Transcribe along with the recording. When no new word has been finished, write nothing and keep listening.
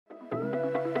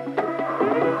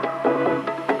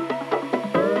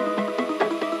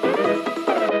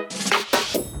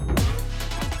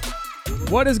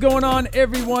What is going on,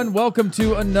 everyone? Welcome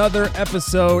to another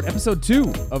episode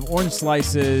 2 of Orange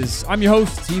Slices. I'm your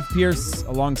host, Heath Pierce,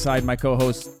 alongside my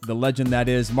co-host, the legend that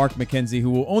is Mark McKenzie, who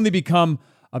will only become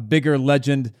a bigger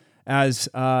legend as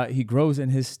he grows in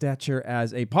his stature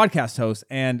as a podcast host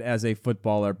and as a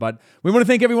footballer. But we want to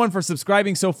thank everyone for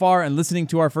subscribing so far and listening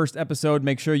to our first episode.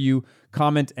 Make sure you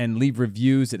comment and leave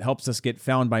reviews. It helps us get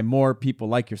found by more people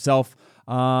like yourself.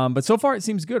 But so far it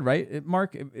seems good, right?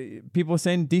 Mark, people are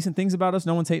saying decent things about us.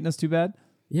 No one's hating us too bad.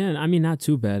 Yeah, I mean, not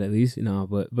too bad at least,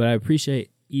 but I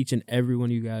appreciate each and every one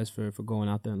of you guys for going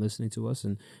out there and listening to us,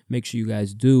 and make sure you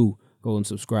guys do go and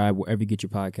subscribe wherever you get your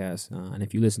podcasts. And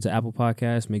if you listen to Apple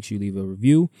Podcasts, make sure you leave a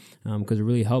review because it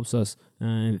really helps us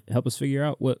and help us figure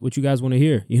out what you guys want to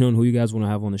hear, and who you guys want to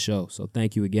have on the show. So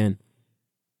thank you again.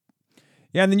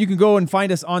 Yeah, and then you can go and find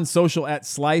us on social at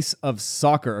Slice of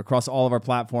Soccer across all of our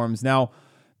platforms. Now,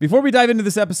 before we dive into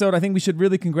this episode, I think we should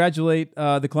really congratulate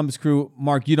the Columbus Crew.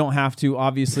 Mark, you don't have to.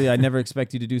 Obviously, I never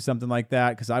expect you to do something like that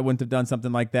because I wouldn't have done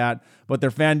something like that. But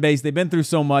their fan base, they've been through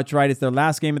so much, right? It's their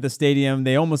last game at the stadium.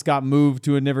 They almost got moved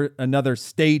to another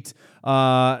state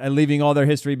and leaving all their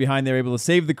history behind. They were able to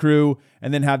save the Crew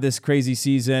and then have this crazy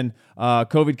season.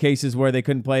 COVID cases where they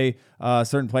couldn't play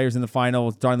certain players in the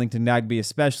final, Darlington Nagbe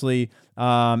especially,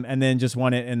 and then just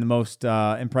won it in the most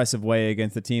impressive way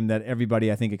against the team that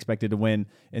everybody, I think, expected to win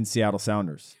in Seattle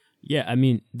Sounders. Yeah, I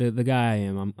mean, the guy I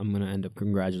am, I'm going to end up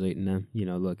congratulating them.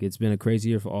 Look, it's been a crazy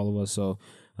year for all of us, so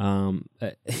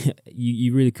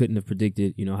you really couldn't have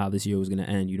predicted, how this year was going to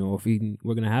end, if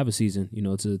we're going to have a season,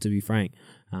 to be frank.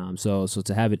 So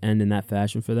to have it end in that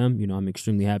fashion for them, I'm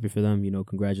extremely happy for them.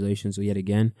 Congratulations yet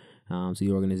again to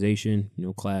the organization,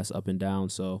 class up and down.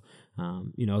 So,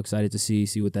 excited to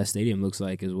see what that stadium looks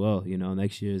like as well.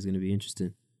 Next year is going to be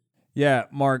interesting. Yeah,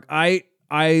 Mark,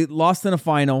 I lost in a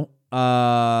final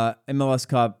MLS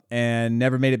Cup and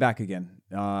never made it back again.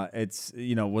 It's,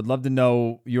 would love to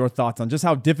know your thoughts on just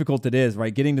how difficult it is,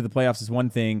 right? Getting to the playoffs is one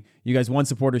thing. You guys won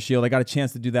Supporters Shield. I got a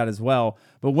chance to do that as well.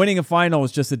 But winning a final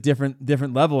is just a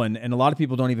different level. And a lot of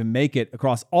people don't even make it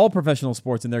across all professional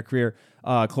sports in their career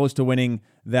close to winning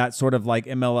that sort of like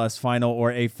MLS final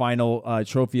or a final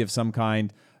trophy of some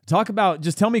kind.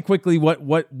 Just tell me quickly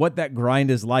what that grind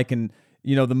is like, and,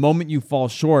 the moment you fall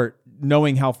short,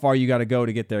 knowing how far you got to go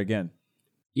to get there again.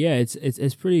 Yeah,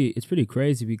 it's pretty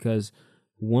crazy because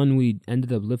when we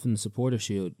ended up lifting the Supporter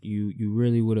Shield, you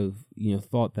really would have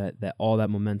thought that all that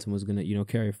momentum was gonna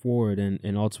carry forward,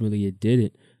 and ultimately it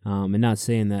didn't. And not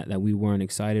saying that we weren't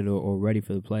excited or ready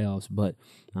for the playoffs, but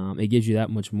it gives you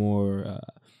that much more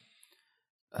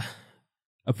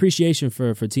appreciation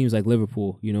for teams like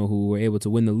Liverpool, who were able to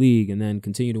win the league and then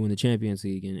continue to win the Champions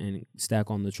League and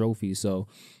stack on the trophies. So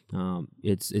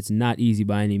it's not easy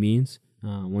by any means.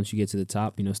 Once you get to the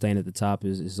top, staying at the top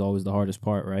is always the hardest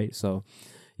part, right? So,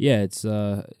 yeah, it's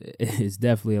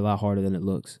definitely a lot harder than it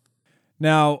looks.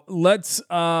 Now, let's give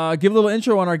a little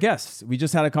intro on our guests. We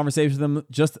just had a conversation with them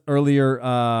just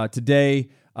earlier today.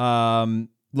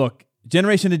 Look,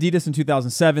 Generation Adidas in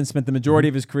 2007, spent the majority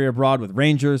of his career abroad with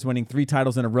Rangers, winning 3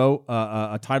 titles in a row,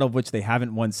 a title of which they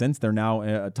haven't won since. They're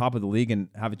now top of the league and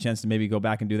have a chance to maybe go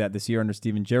back and do that this year under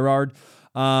Steven Gerrard.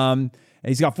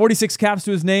 He's got 46 caps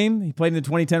to his name. He played in the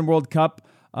 2010 World Cup.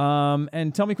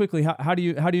 And tell me quickly, how do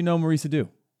you know Maurice Edu?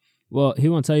 Well, he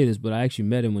won't tell you this, but I actually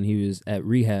met him when he was at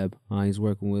rehab. He's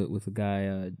working with a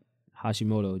guy,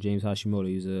 Hashimoto, James Hashimoto.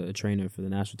 He was a trainer for the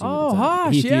national team. Oh,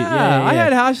 Hash, yeah. I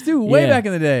had Hash too, way back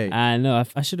in the day. I know.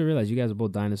 I should have realized you guys are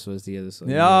both dinosaurs together.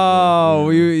 So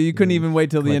you couldn't even wait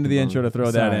till the end of the intro to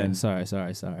throw that in. Sorry.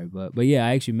 But yeah,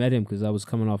 I actually met him because I was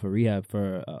coming off a rehab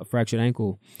for a fractured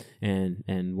ankle,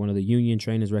 and one of the union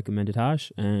trainers recommended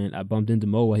Hash, and I bumped into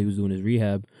Mo while he was doing his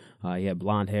rehab. He had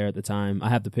blonde hair at the time. I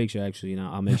have the picture actually.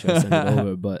 I'll make sure I send it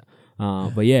over.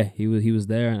 But yeah, he was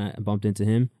there, and I bumped into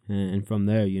him, and from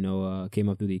there, came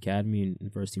up through the academy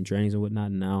and first team trainings and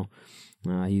whatnot. And now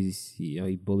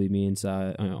he bullied me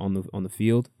inside on the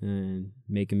field and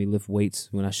making me lift weights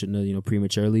when I shouldn't have,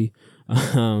 prematurely.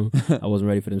 I wasn't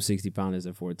ready for them 60-pounders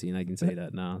at 14. I can say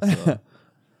that now. So.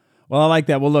 Well, I like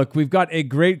that. Well, look, we've got a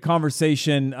great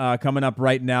conversation coming up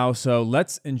right now, so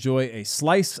let's enjoy a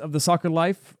slice of the soccer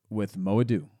life with Mo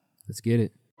Edu. Let's get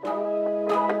it.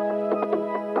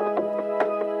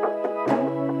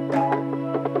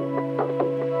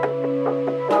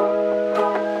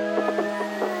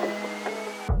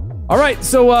 All right,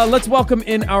 so let's welcome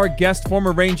in our guest,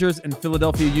 former Rangers and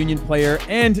Philadelphia Union player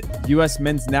and U.S.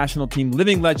 men's national team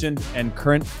living legend and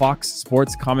current Fox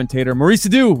Sports commentator, Maurice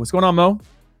Edu. What's going on, Mo?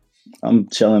 I'm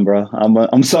chilling, bro.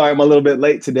 I'm sorry I'm a little bit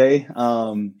late today.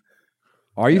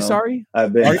 Are you sorry?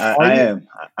 I've been. I am.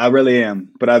 I really am.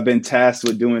 But I've been tasked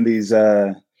with doing these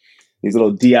little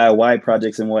DIY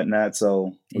projects and whatnot.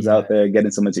 So I was out there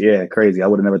getting so much. Yeah, crazy. I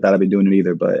would have never thought I'd be doing it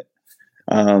either. But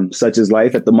such is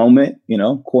life at the moment. You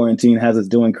know, quarantine has us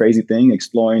doing crazy things,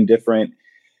 exploring different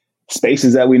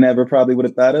spaces that we never probably would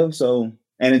have thought of. So,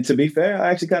 and to be fair, I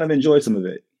actually kind of enjoy some of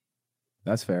it.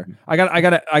 That's fair. I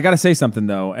gotta say something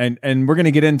though, and we're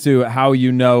gonna get into how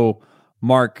you know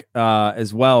Mark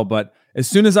as well. But as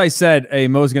soon as I said, "Hey,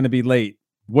 Mo's gonna be late,"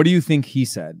 what do you think he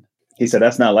said? He said,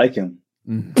 "That's not like him."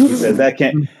 He said that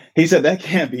can't. He said that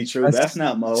can't be true. That's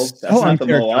not Mo. That's not the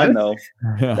Mo I know.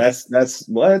 Yeah. That's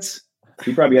what.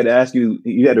 He probably had to ask you.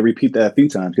 You had to repeat that a few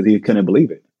times because he couldn't believe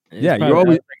it. Yeah, you're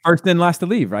always first in, last to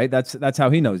leave, right? That's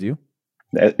how he knows you.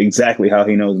 That's exactly how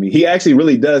he knows me. He actually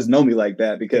really does know me like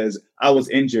that because I was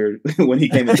injured when he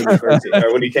came into the first team,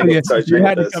 or when he came to start training. You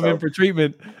had to come in for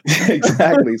treatment.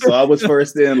 Exactly. So I was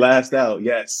first in, last out.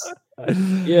 Yes.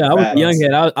 Yeah, I was the young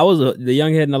head. I was the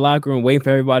young head in the locker room waiting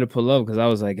for everybody to pull up because I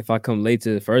was like, if I come late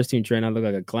to the first team training, I look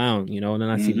like a clown, you know. And then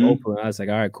I see Mo pull, and I was like,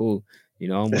 all right, cool. You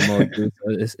know, I'm with Mo, so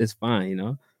it's fine, you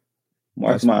know.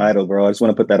 Mark's my idol, bro. I just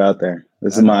want to put that out there.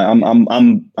 This is my. I'm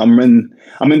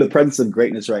in the presence of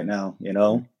greatness right now. You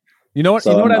know. You know what?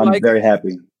 So you know what I'm very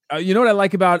happy. You know what I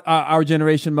like about our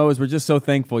generation, Mo, is we're just so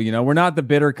thankful. You know, we're not the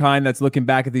bitter kind that's looking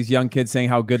back at these young kids saying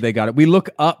how good they got it. We look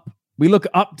up. We look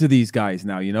up to these guys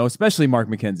now. You know, especially Mark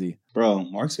McKenzie. Bro,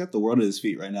 Mark's got the world at his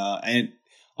feet right now. And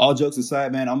all jokes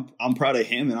aside, man, I'm proud of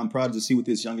him, and I'm proud to see what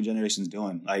this younger generation is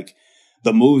doing. Like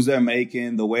the moves they're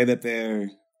making, the way that they're,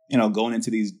 you know, going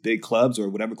into these big clubs or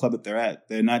whatever club that they're at.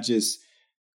 They're not just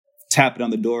tapping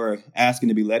on the door asking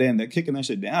to be let in. They're kicking that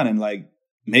shit down and like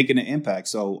making an impact.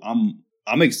 So I'm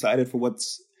excited for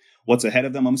what's ahead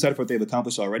of them. I'm excited for what they've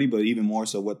accomplished already, but even more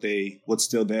so what's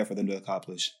still there for them to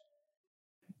accomplish.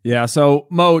 Yeah. So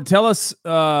Mo, tell us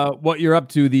what you're up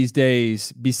to these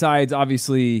days. Besides,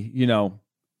 obviously, you know,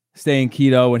 staying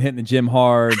keto and hitting the gym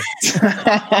hard.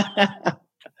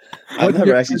 I've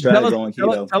never actually tried going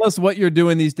keto. Tell us what you're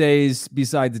doing these days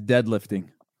besides deadlifting.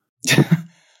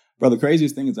 Bro, the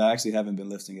craziest thing is I actually haven't been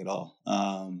lifting at all.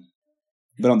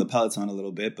 Been on the Peloton a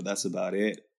little bit, but that's about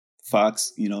it.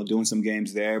 Fox, you know, doing some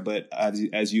games there. But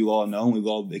as you all know, we've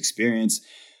all experienced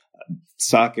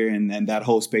soccer and that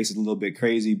whole space is a little bit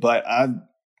crazy. But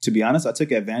to be honest, I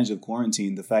took advantage of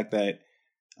quarantine. The fact that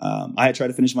I had tried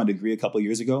to finish my degree a couple of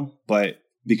years ago, but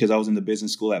because I was in the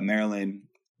business school at Maryland,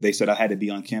 they said I had to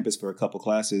be on campus for a couple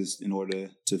classes in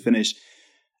order to finish.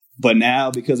 But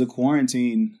now, because of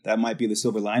quarantine, that might be the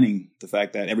silver lining, the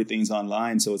fact that everything's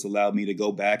online. So it's allowed me to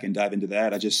go back and dive into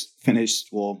that. I just finished,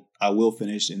 I will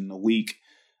finish in a week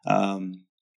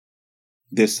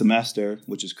this semester,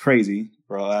 which is crazy,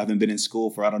 bro. I haven't been in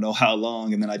school for I don't know how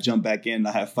long. And then I jumped back in and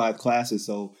I have 5 classes.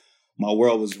 So my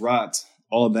world was rocked.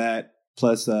 All that,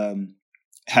 plus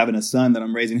having a son that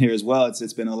I'm raising here as well.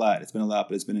 It's been a lot. It's been a lot,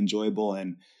 but it's been enjoyable.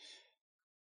 And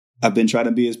I've been trying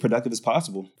to be as productive as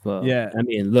possible. Well, yeah. I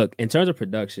mean, look, in terms of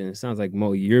production, it sounds like,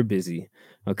 Mo, you're busy.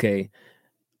 Okay.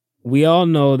 We all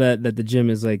know that the gym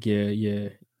is like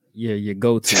your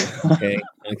go-to. Okay.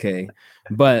 Okay.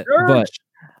 But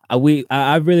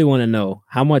I really want to know,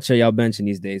 how much are y'all benching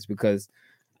these days? Because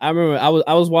I remember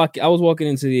I was walking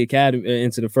into the academy,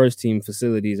 into the first team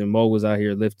facilities, and Mo was out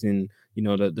here lifting, you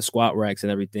know, the squat racks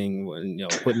and everything, you know,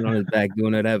 putting it on his back,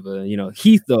 doing whatever. You know,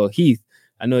 Heath,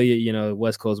 I know you know,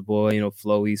 West Coast boy, you know,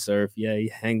 flowy surf. Yeah, you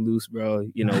hang loose, bro.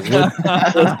 You know, what's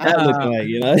that looking like,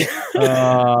 you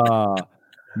know?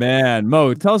 Man,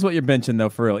 Mo, tell us what you're benching though,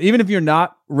 for real. Even if you're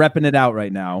not repping it out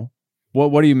right now,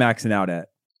 what are you maxing out at?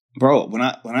 Bro, when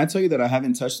I tell you that I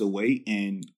haven't touched a weight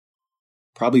in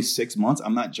probably 6 months,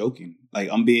 I'm not joking. Like,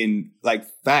 I'm being like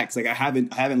facts. Like I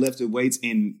haven't lifted weights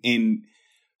in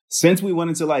since we went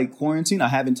into like quarantine. I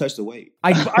haven't touched a weight.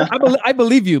 I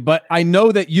believe you, but I know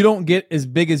that you don't get as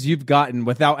big as you've gotten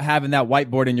without having that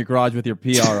whiteboard in your garage with your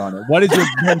PR on it. What is your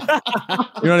bench?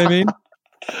 You know what I mean?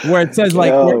 Where it says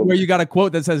like where you got a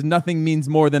quote that says nothing means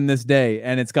more than this day,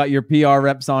 and it's got your PR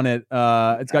reps on it.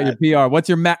 It's got your PR. What's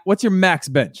your max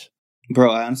bench?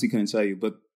 Bro, I honestly couldn't tell you,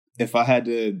 but if I had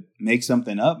to make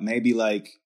something up, maybe like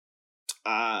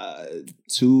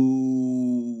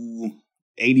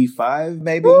 285,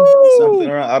 maybe. Woo! Something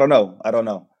around. I don't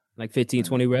know. Like 15,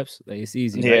 20 reps. Like, it's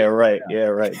easy. Yeah, right. Yeah,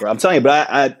 right, bro. I'm telling you,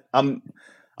 but I'm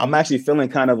actually feeling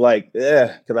kind of like,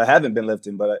 because I haven't been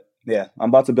lifting, but yeah, I'm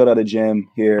about to build out a gym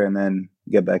here and then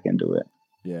get back into it.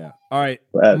 Yeah. All right,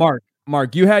 Mark, Mo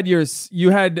had his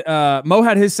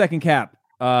second cap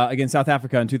against South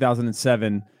Africa in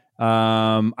 2007.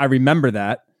 I remember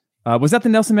that. Was that the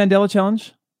Nelson Mandela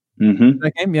Challenge? Mm-hmm.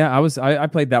 That game, yeah, I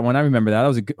played that one. I remember that. That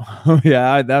was a good,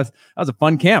 yeah, that was a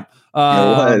fun camp. It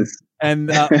was.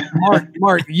 And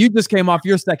Mark, you just came off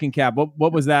your second cap.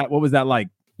 What was that? What was that like?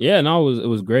 Yeah, no, it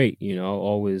was great.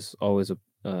 Always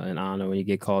an honor when you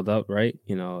get called up, right?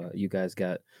 You guys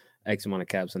got X amount of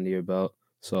caps under your belt,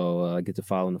 so I get to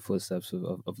follow in the footsteps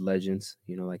of legends,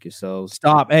 like yourselves.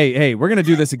 Stop! Hey, we're gonna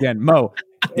do this again, Mo.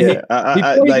 Yeah,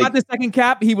 before he got the second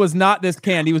cap, he was not this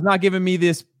canned. He was not giving me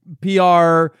this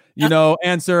PR,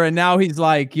 answer, and now he's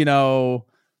like, nah.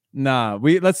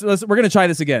 We're gonna try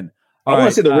this again. I want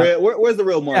to see the real. Where's the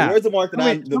real Mark? Yeah. Where's the Mark that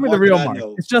I? Tell me the real Mark.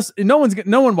 Know? It's just no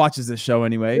one watches this show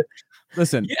anyway.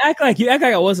 Listen, you act like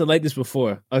I wasn't like this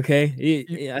before.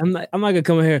 Okay, I'm not gonna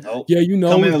come in here. Nope. Yeah,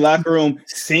 come in the locker room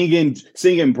singing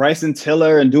Bryson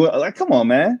Tiller and doing like, come on,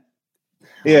 man.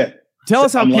 Yeah, tell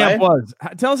us how camp was.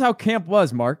 Tell us how camp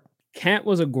was, Mark. Camp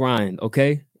was a grind.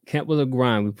 Okay, camp was a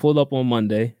grind. We pulled up on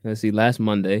Monday. Last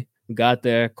Monday. We got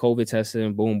there, COVID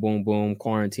testing, boom, boom, boom,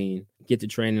 quarantine. Get to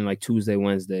training like Tuesday,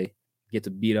 Wednesday. Get to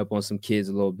beat up on some kids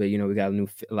a little bit. We got a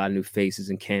lot of new faces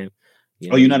in camp.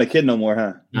 You're not a kid no more,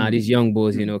 huh? Nah, these young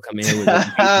boys, come in with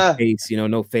a face,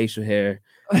 no facial hair.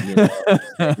 And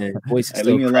voice is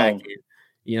still cracking.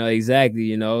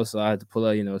 Exactly, so I had to pull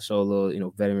out, show a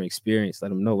little, veteran experience, let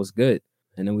them know what's good.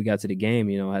 And then we got to the game,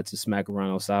 I had to smack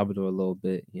around El Salvador a little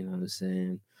bit, you know what I'm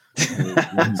saying?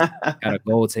 Got a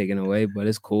goal taken away, but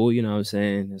it's cool, you know what I'm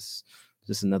saying? It's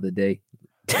just another day.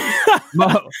 I'm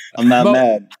not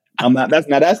mad. I'm not.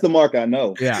 That's the Mark I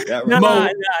know. Yeah.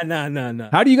 No.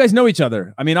 How do you guys know each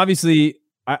other? I mean, obviously,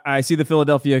 I see the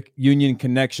Philadelphia Union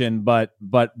connection, but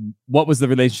what was the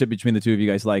relationship between the two of you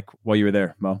guys like while you were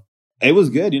there, Mo? It was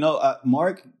good.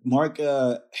 Mark.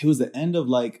 He was the end of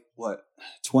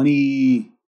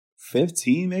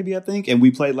 2015, maybe, I think, and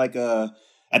we played at the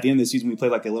end of the season. We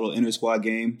played like a little inter squad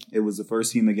game. It was the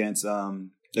first team against the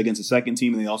second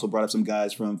team, and they also brought up some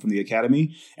guys from the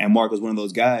academy. And Mark was one of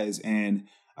those guys, and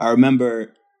I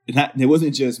remember it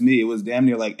wasn't just me. It was damn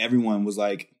near like everyone was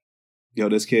like, yo,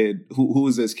 this kid, who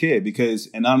is this kid? Because,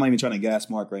 and I'm not even trying to gas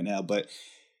Mark right now, but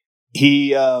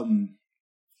he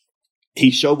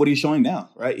showed what he's showing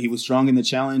now, right? He was strong in the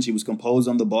challenge. He was composed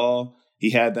on the ball. He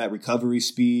had that recovery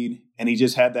speed, and he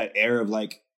just had that air of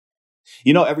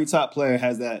every top player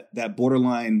has that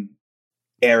borderline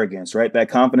arrogance, right? That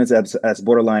confidence that's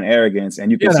borderline arrogance,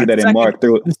 and you can see that in Mark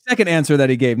through it. The second answer that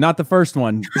he gave, not the first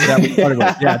one. That we started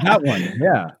with. Yeah, that one.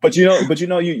 Yeah. But you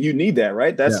need that,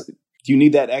 right? You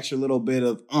need that extra little bit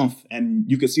of oomph, and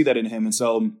you could see that in him. And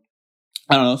so,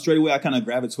 I don't know. Straight away, I kind of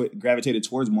gravitated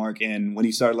towards Mark, and when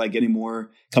he started getting more,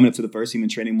 coming up to the first team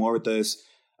and training more with us,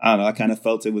 I don't know. I kind of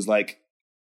felt it was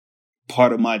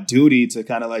part of my duty to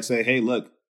kind of say, hey,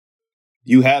 look.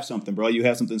 You have something, bro. You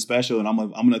have something special, and I'm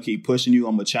gonna keep pushing you.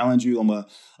 I'm gonna challenge you. I'm gonna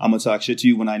talk shit to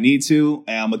you when I need to,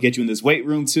 and I'm gonna get you in this weight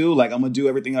room too. I'm gonna do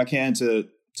everything I can to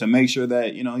make sure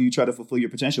that you try to fulfill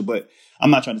your potential. But I'm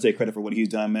not trying to take credit for what he's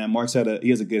done, man. Mark's he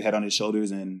has a good head on his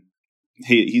shoulders, and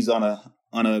he's on a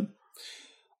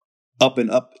up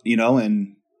and up,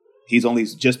 and he's only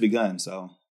just begun. So,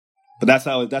 but that's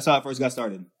how I first got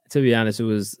started. To be honest,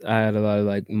 I had a lot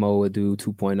of Mo would do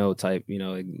 2.0 type, it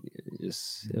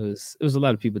was a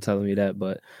lot of people telling me that,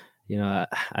 but I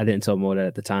didn't tell Mo that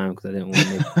at the time because I didn't want to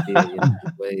make it feel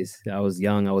ways. I was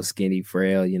young, I was skinny,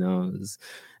 frail, it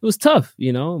was tough,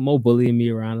 Mo bullying me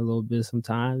around a little bit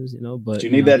sometimes, but you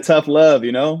need that tough love,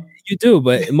 You do,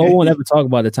 but Mo won't ever talk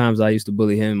about the times I used to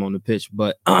bully him on the pitch,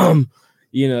 but it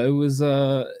was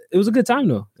a good time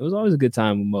though. It was always a good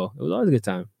time with Mo. It was always a good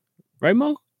time, right,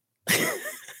 Mo?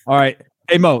 All right.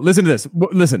 Hey, Mo, listen to this.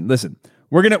 Listen.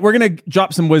 We're gonna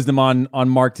drop some wisdom on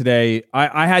Mark today.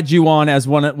 I had you on as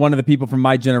one of the people from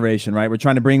my generation, right? We're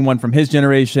trying to bring one from his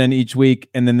generation each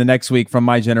week, and then the next week from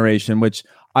my generation, which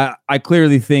I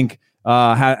clearly think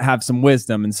have some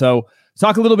wisdom. And so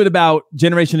talk a little bit about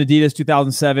Generation Adidas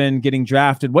 2007, getting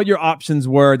drafted, what your options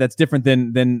were that's different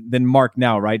than Mark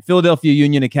now, right? Philadelphia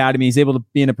Union Academy is able to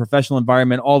be in a professional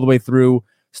environment all the way through,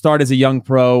 start as a young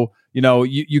pro.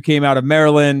 You came out of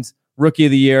Maryland, Rookie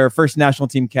of the Year, first national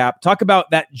team cap. Talk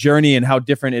about that journey and how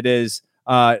different it is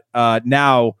now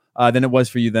than it was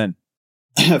for you then.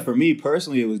 For me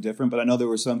personally, it was different, but I know there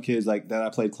were some kids that I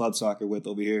played club soccer with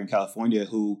over here in California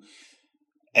who,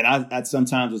 and I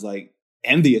sometimes was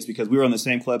envious because we were on the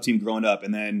same club team growing up.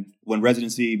 And then when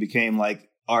residency became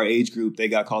our age group, they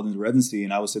got called into residency,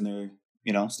 and I was sitting there,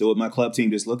 still with my club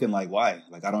team, just looking why?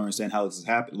 I don't understand how this is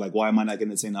happening. Why am I not getting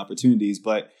the same opportunities?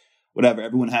 But whatever,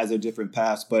 everyone has their different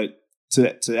paths. But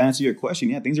to answer your question,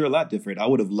 yeah, things are a lot different. I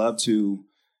would have loved to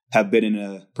have been in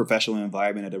a professional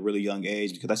environment at a really young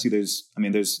age, because I see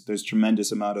there's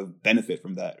tremendous amount of benefit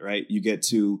from that, right? You get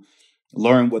to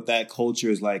learn what that culture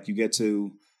is like. You get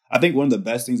to, I think one of the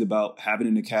best things about having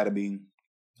an academy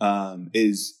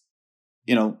is,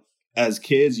 you know, as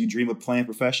kids, you dream of playing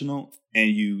professional, and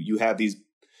you have these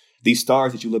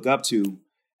stars that you look up to.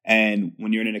 And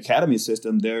when you're in an academy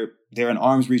system, they're an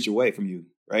arm's reach away from you,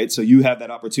 right? So you have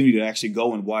that opportunity to actually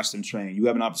go and watch them train. You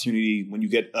have an opportunity when you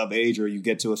get of age, or you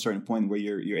get to a certain point where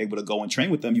you're able to go and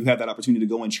train with them. You have that opportunity to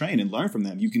go and train and learn from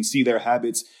them. You can see their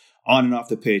habits on and off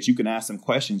the pitch. You can ask them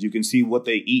questions. You can see what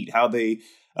they eat, how they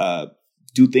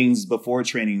do things before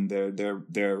training,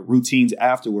 their routines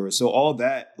afterwards. So all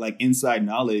that like inside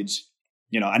knowledge,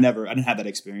 you know, I didn't have that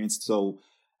experience. So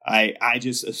I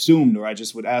just assumed, or I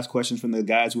just would ask questions from the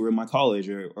guys who were in my college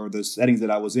or the settings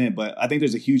that I was in. But I think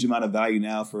there's a huge amount of value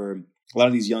now for a lot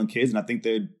of these young kids, and I think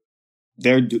they're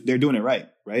doing it right.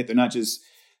 They're not just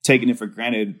taking it for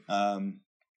granted. At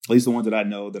least the ones that I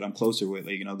know that I'm closer with,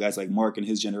 like, you know, guys like Mark and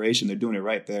his generation, they're doing it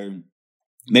right. They're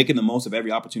making the most of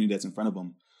every opportunity that's in front of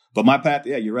them. But my path,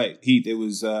 yeah, you're right, Heath. It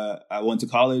was I went to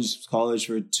college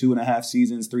for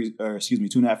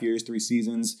 2.5 years, 3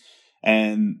 seasons.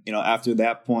 And, you know, after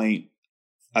that point,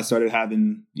 you started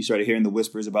hearing the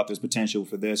whispers about there's potential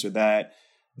for this or that.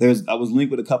 I was linked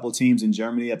with a couple of teams in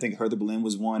Germany. I think Hertha Berlin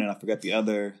was one, and I forgot the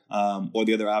other, or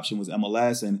the other option was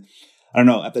MLS. And I don't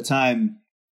know, at the time,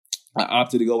 I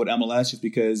opted to go with MLS just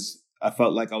because I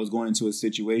felt like I was going into a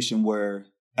situation where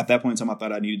at that point in time, I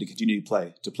thought I needed to continue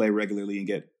to play regularly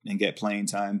and get playing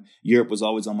time. Europe was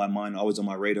always on my mind, always on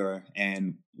my radar,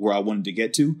 and where I wanted to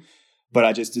get to. But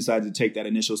I just decided to take that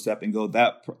initial step and go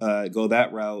that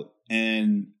route.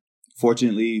 And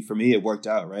fortunately for me, it worked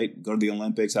out, right? Go to the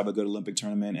Olympics, have a good Olympic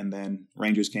tournament, and then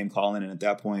Rangers came calling. And at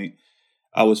that point,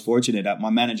 I was fortunate. My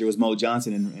manager was Mo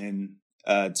Johnson in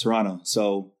Toronto.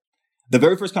 So the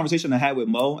very first conversation I had with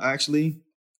Mo, actually,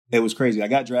 it was crazy. I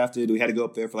got drafted. We had to go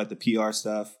up there for like the PR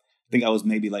stuff. I think I was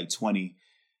maybe like 20.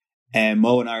 And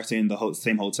Mo and I are staying in the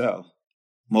same hotel.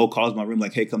 Mo calls my room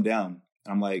like, hey, come down.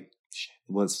 And I'm like,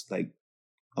 it was like,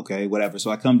 okay, whatever.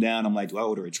 So I come down. I'm like, do I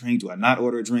order a drink? Do I not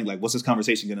order a drink? Like, what's this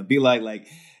conversation going to be like? Like,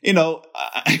 you know,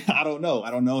 I don't know.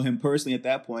 I don't know him personally at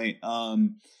that point.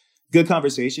 Good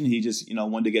conversation. He just, you know,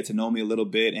 wanted to get to know me a little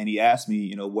bit. And he asked me,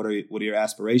 you know, what are your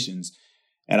aspirations?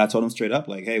 And I told him straight up,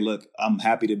 like, hey, look, I'm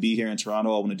happy to be here in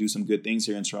Toronto. I want to do some good things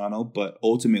here in Toronto, but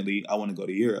ultimately I want to go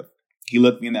to Europe. He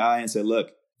looked me in the eye and said,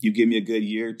 look, you give me a good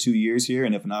year, 2 years here.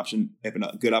 And if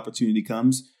a good opportunity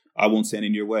comes, I won't stand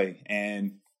in your way.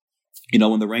 And, you know,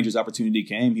 when the Rangers opportunity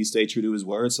came, he stayed true to his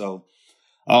word. So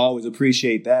I always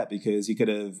appreciate that, because he could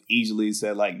have easily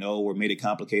said like, no, or made it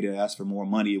complicated, asked for more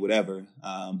money, whatever.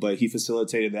 But he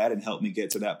facilitated that and helped me get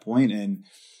to that point. And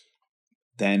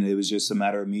then it was just a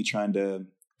matter of me trying to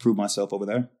prove myself over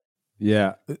there.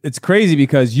 Yeah, it's crazy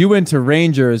because you went to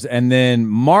Rangers, and then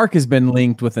Mark has been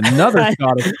linked with another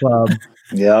Scottish club.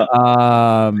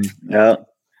 Yeah.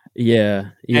 Yeah.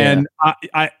 And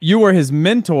you were his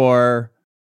mentor.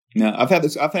 Now,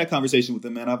 I've had conversations with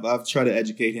him, man. I've tried to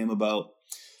educate him about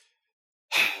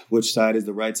which side is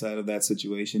the right side of that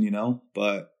situation, you know.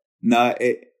 But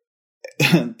I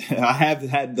have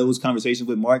had those conversations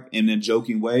with Mark in a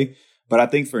joking way. But I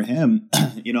think for him,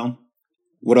 you know,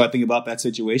 what do I think about that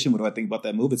situation? What do I think about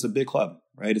that move? It's a big club,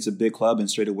 right? It's a big club, and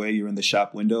straight away you're in the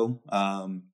shop window.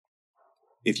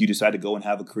 If you decide to go and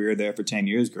have a career there for 10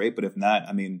 years, great. But if not,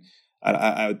 I mean,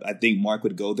 I think Mark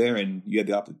would go there, and you have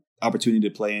the opportunity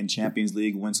to play in Champions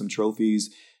League, win some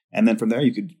trophies, and then from there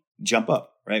you could jump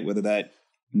up, right? Whether that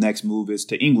next move is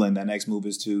to England, that next move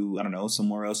is to, I don't know,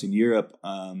 somewhere else in Europe.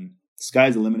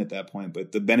 Sky's the limit at that point.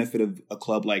 But the benefit of a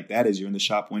club like that is you're in the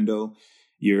shop window.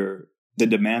 The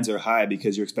demands are high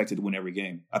because you're expected to win every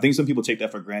game. I think some people take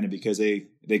that for granted because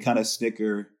they kind of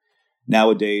snicker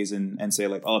nowadays and say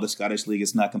like, oh, the Scottish League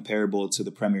is not comparable to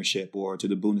the Premiership or to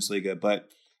the Bundesliga. But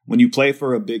when you play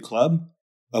for a big club,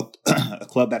 a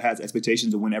club that has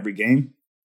expectations to win every game,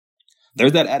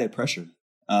 there's that added pressure.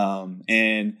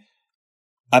 And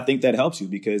I think that helps you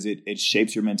because it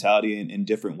shapes your mentality in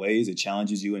different ways. It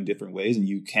challenges you in different ways, and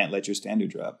you can't let your standard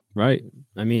drop. Right.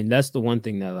 I mean, that's the one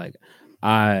thing that like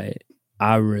I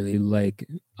really like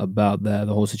about the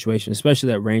whole situation,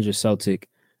 especially that Rangers Celtic,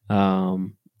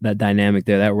 that dynamic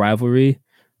there, that rivalry.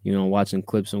 You know, watching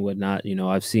clips and whatnot. You know,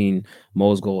 I've seen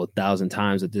Mo's goal 1,000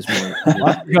 times at this point.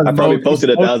 I probably posted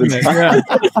 1,000 times.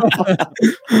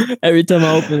 Every time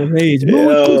I open the page, I'm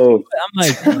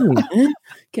like, man,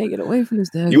 can't get away from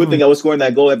this. You would think I was scoring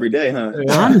that goal every day, huh?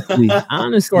 Honestly,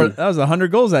 That was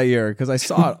 100 goals that year because I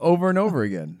saw it over and over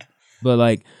again. But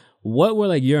like what were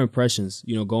like your impressions,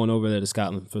 going over there to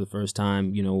Scotland for the first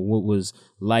time? What was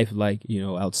life like,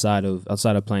 outside of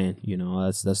playing?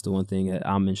 That's the one thing that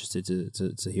I'm interested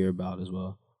to hear about as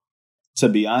well. To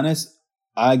be honest,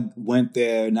 I went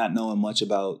there not knowing much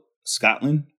about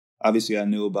Scotland. Obviously, I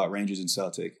knew about Rangers and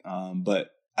Celtic, but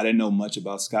I didn't know much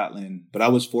about Scotland. But I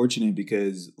was fortunate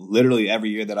because literally every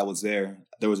year that I was there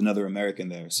was another American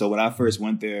there. So when I first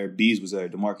went there, Bees was there,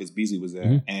 DeMarcus Beasley was there,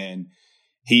 Mm-hmm. and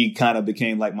he kind of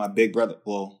became like my big brother,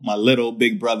 well, my little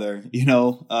big brother,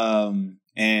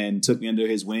 and took me under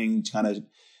his wing, kind of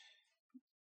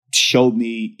showed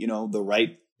me, the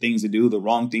right things to do, the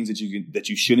wrong things that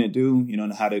you shouldn't do,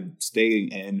 and how to stay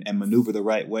and maneuver the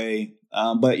right way.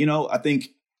 But I think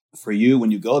for you, when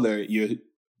you go there,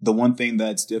 the one thing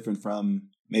that's different from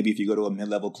maybe if you go to a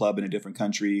mid-level club in a different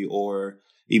country or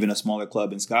even a smaller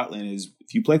club in Scotland is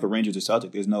if you play for Rangers or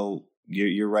Celtic,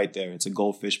 you're right there. It's a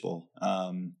goldfish bowl.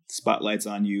 Spotlights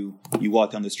on you. You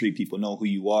walk down the street, people know who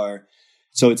you are.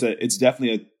 So it's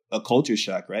definitely a culture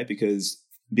shock, right? Because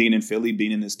being in Philly,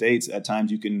 being in the States, at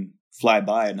times you can fly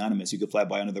by anonymous. You could fly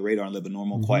by under the radar and live a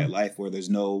normal, quiet life where there's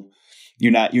no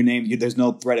there's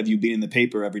no threat of you being in the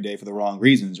paper every day for the wrong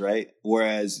reasons, right?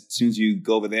 Whereas as soon as you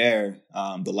go over there,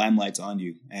 the limelight's on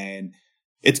you. And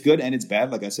it's good and it's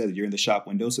bad. Like I said, you're in the shop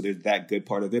window, so there's that good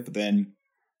part of it. But then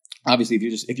obviously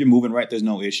if you're moving right, there's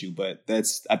no issue. But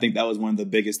I think that was one of the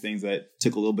biggest things that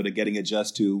took a little bit of getting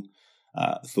adjusted to.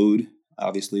 Food,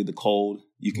 obviously the cold.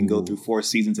 You can go through 4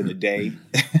 seasons in a day.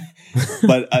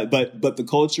 but the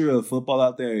culture of football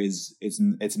out there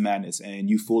it's madness, and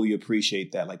you fully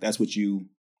appreciate that. Like that's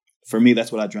for me,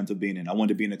 that's what I dreamt of being in. I wanted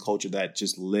to be in a culture that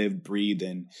just lived, breathed,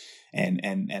 and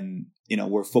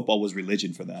where football was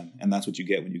religion for them, and that's what you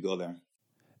get when you go there.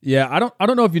 Yeah, I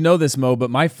don't know if you know this, Mo,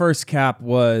 but my first cap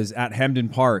was at Hampden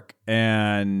Park,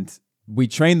 and we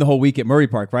trained the whole week at Murray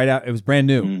Park. Right out, it was brand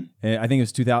new. Mm-hmm. I think it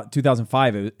was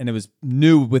 2005, and it was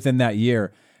new within that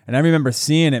year. And I remember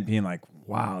seeing it, being like,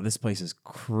 wow, this place is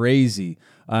crazy.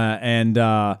 And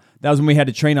that was when we had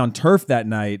to train on turf that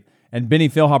night. And Benny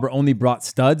Feilhaber only brought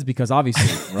studs because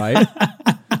obviously, right?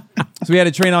 So we had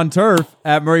to train on turf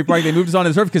at Murray Park. They moved us on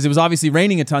to turf because it was obviously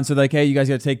raining a ton. So they're like, hey, you guys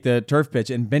got to take the turf pitch.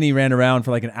 And Benny ran around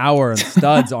for like an hour on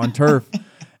studs on turf.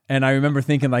 And I remember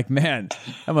thinking like, man,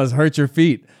 that must hurt your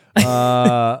feet.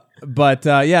 But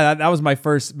that was my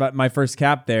first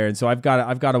cap there, and so I've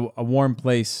got a warm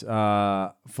place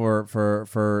for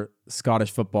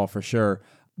Scottish football for sure.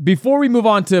 Before we move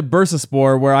on to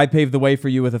Bursaspor, where I paved the way for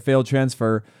you with a failed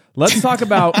transfer, let's talk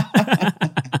about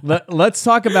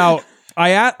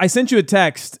I sent you a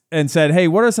text and said, hey,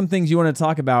 what are some things you want to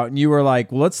talk about? And you were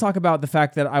like, well, let's talk about the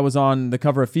fact that I was on the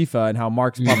cover of FIFA and how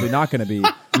Mark's probably not going to be.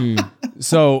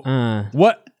 So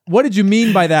what did you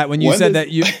mean by that when you said that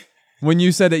you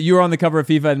were on the cover of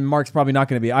FIFA and Mark's probably not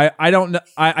going to be? I don't know.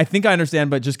 I think I understand,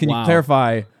 but just can you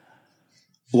clarify?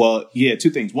 Well, yeah, 2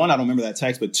 things. 1, I don't remember that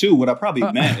text, but 2, what I probably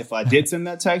meant if I did send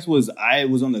that text was I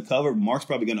was on the cover. Mark's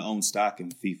probably going to own stock in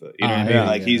FIFA. You know what I mean? Yeah,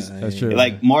 like that's true.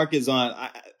 Like Mark is on.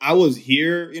 I was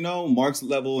here, Mark's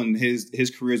level and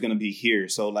his career is going to be here.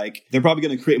 So like they're probably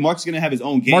going to create. Mark's going to have his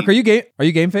own game. Mark, are you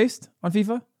game faced on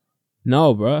FIFA?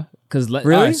 No, bro. Because really?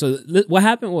 Right, so what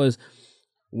happened was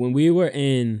when we were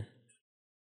in.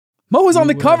 Mo was on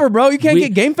the cover, bro. You can't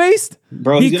get game faced,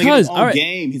 bro. He's gonna get his own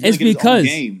game. He's gonna get his own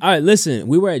game. All right, listen.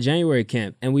 We were at January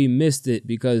camp and we missed it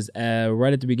because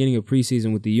right at the beginning of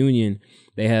preseason with the Union,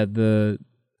 they had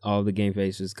all the game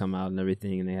faces come out and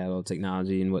everything, and they had all the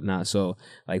technology and whatnot. So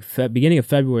like beginning of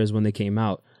February is when they came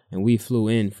out, and we flew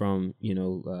in from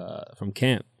from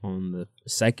camp on the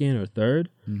 2nd or 3rd.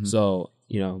 Mm-hmm. So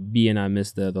B and I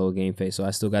missed the whole game face. So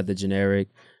I still got the generic.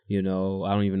 I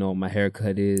don't even know what my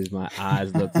haircut is. My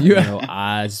eyes look,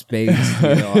 eyes, space,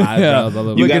 eyebrows all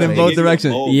over. Looking in both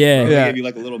directions. Yeah. They gave you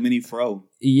like a little mini fro.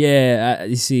 Yeah,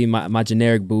 you see my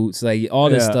generic boots, like all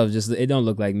this stuff. Just it don't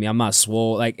look like me. I'm not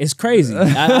swole. Like it's crazy.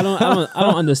 I don't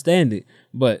understand it.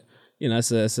 But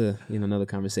that's a another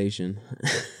conversation.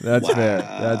 That's fair.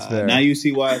 That's fair. Now you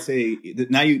see why I say.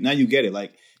 Now you get it.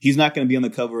 Like. He's not going to be on the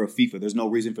cover of FIFA. There's no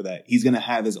reason for that. He's going to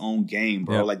have his own game,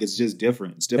 bro. Yep. Like it's just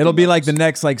different. It's different. It'll be like the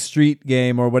next like street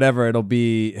game or whatever. It'll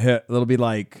be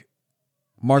like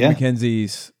Mark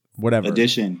McKenzie's whatever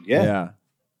edition. Yeah.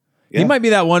 He might be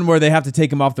that one where they have to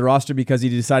take him off the roster because he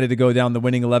decided to go down the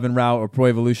winning 11 route or Pro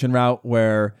Evolution route,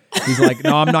 where he's like,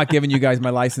 no, I'm not giving you guys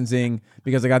my licensing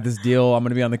because I got this deal. I'm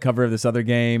going to be on the cover of this other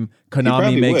game.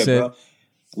 Konami makes it. Bro.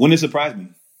 Wouldn't it surprise me?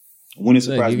 Wouldn't it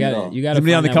surprise me at all? You got to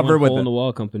be on the cover with hole in the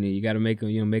wall company. You got to make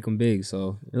them, make them big.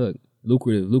 So look,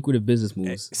 Lucrative business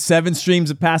moves. 7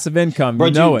 streams of passive income. Bro,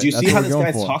 you know do you it. see That's how what this we're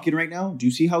guy's going for. talking right now? Do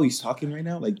you see how he's talking right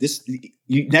now? Like this,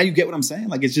 now you get what I'm saying?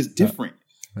 Like it's just different.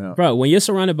 Bro, when you're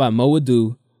surrounded by Mo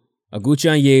Adu, Aguchi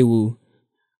Onyewu,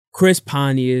 Chris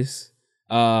Pontius,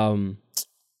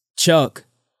 Chuck,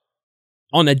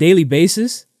 on a daily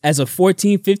basis, as a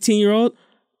 14, 15-year-old,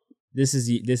 this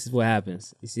is what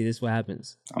happens. You see, this is what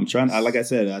happens. I'm trying. Like I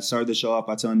said, I started the show off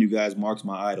by telling you guys Mark's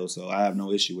my idol, so I have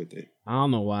no issue with it. I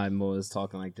don't know why Mo is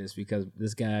talking like this, because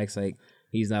this guy acts like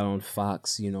he's not on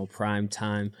Fox, prime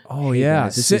time. Oh, Hey, yeah.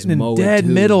 guys, this Sitting is in Mo dead Adu.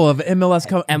 middle of MLS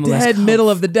Cup. MLS Dead Cup. middle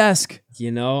of the desk.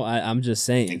 I'm just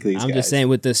saying. Please, I'm guys. just saying,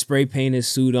 with the spray painted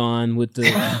suit on, with the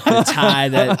tie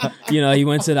that, he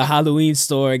went to the Halloween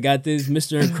store, got this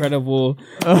Mr. Incredible.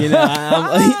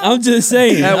 I'm just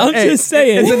saying. I'm just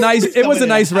saying. It was a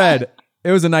nice red.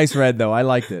 It was a nice red, though. I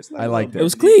liked it. I liked It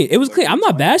was clean. It was clean. I'm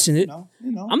not bashing it.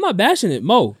 You know. I'm not bashing it.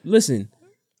 Mo, listen.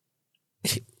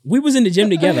 We was in the gym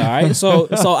together, all right? So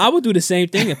I would do the same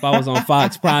thing if I was on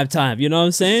Fox prime time. You know what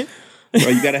I'm saying? Bro,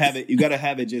 you gotta have it. You gotta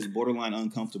have it just borderline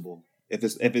uncomfortable. If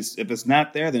it's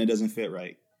not there, then it doesn't fit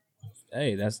right.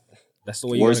 Hey, that's the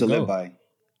way you Words gotta to go. live by.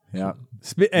 Yeah.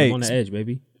 I'm on the edge,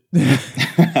 baby.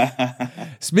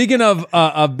 Speaking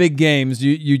of big games,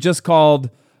 you just called.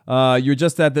 You were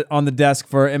just on the desk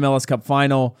for MLS Cup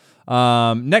final.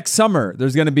 Next summer,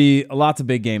 there's going to be lots of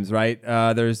big games, right?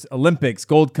 There's Olympics,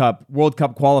 Gold Cup, World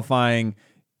Cup qualifying.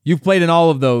 You've played in all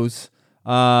of those.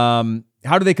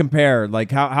 How do they compare?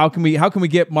 Like how can we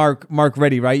get Mark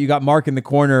ready? Right, you got Mark in the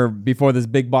corner before this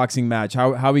big boxing match.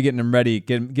 How are we getting him ready?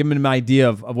 Give him an idea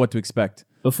of what to expect.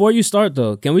 Before you start,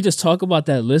 though, can we just talk about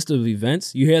that list of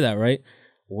events? You hear that, right?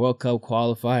 World Cup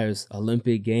qualifiers,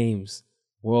 Olympic Games,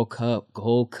 World Cup,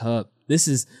 Gold Cup. This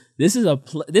is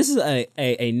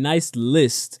a nice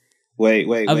list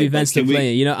of events to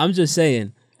play in. I'm just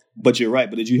saying. But you're right.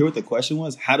 But did you hear what the question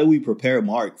was? How do we prepare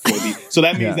Mark for the? So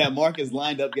that means that Mark is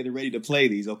lined up, getting ready to play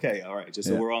these. Okay, all right. Just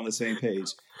so we're on the same page.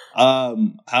 How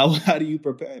do you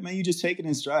prepare? Man, you just take it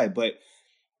in stride. But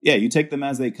yeah, you take them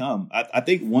as they come. I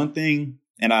think one thing,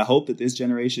 and I hope that this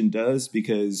generation does,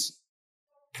 because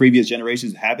previous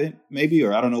generations haven't, maybe,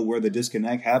 or I don't know where the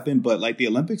disconnect happened. But like the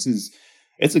Olympics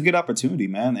it's a good opportunity,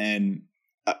 man. And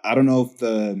I don't know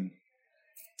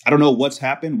I don't know what's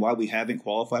happened, why we haven't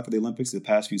qualified for the Olympics the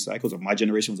past few cycles, or my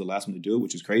generation was the last one to do it,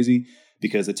 which is crazy,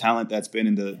 because the talent that's been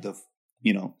in the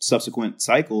subsequent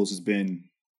cycles has been,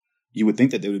 you would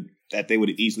think that they would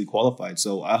have easily qualified.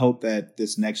 So I hope that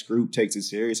this next group takes it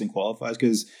serious and qualifies,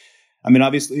 because I mean,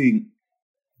 obviously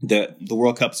the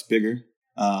World Cup's bigger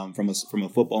from a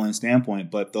footballing standpoint,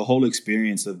 but the whole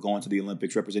experience of going to the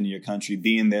Olympics, representing your country,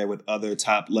 being there with other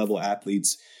top level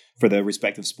athletes for their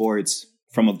respective sports,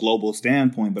 from a global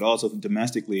standpoint, but also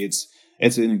domestically, it's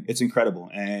incredible.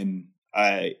 And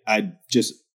I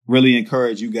just really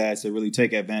encourage you guys to really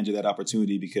take advantage of that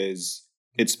opportunity, because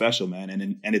it's special, man.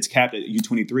 And it's capped at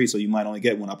U23, so you might only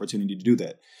get one opportunity to do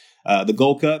that. The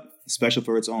Gold Cup, special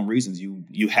for its own reasons.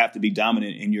 You have to be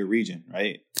dominant in your region,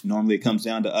 right? Normally it comes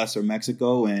down to us or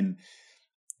Mexico, and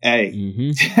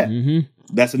hey,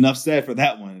 that's enough said for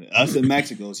that one. Us and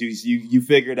Mexico, so you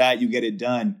figure it out, you get it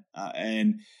done,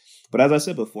 But as I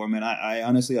said before, man, I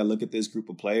honestly, I look at this group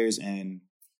of players, and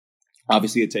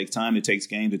obviously it takes time, it takes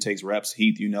games, it takes reps.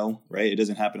 Heath, right? It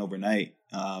doesn't happen overnight.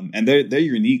 And they're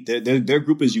unique. Their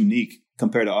group is unique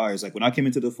compared to ours. Like when I came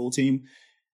into the full team,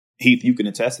 Heath, you can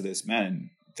attest to this, man.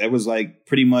 That was like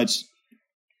pretty much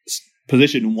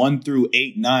position 1 through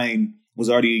 8, 9 was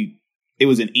already, it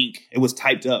was in ink. It was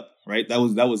typed up, right? That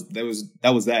was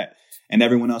that. And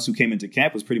everyone else who came into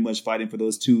camp was pretty much fighting for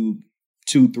those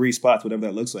 2-3 spots, whatever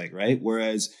that looks like, right?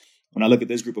 Whereas when I look at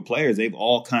this group of players, they've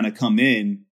all kind of come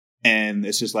in, and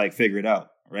it's just like, figure it out,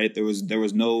 right?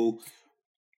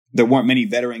 There weren't many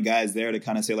veteran guys there to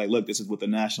kind of say like, look, this is what the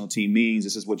national team means.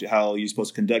 This is how you're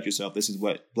supposed to conduct yourself. This is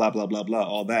what blah, blah, blah, blah,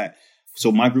 all that. So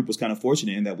my group was kind of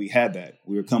fortunate in that we had that.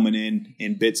 We were coming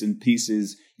in bits and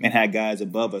pieces, and had guys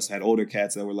above us, had older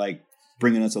cats that were like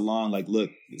bringing us along. Like, look,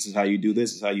 this is how you do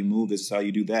this. This is how you move. This is how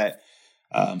you do that.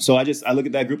 So I look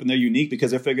at that group, and they're unique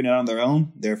because they're figuring it out on their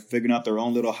own. They're figuring out their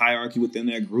own little hierarchy within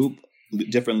their group.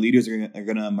 Different leaders are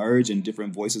going to emerge, and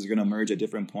different voices are going to emerge at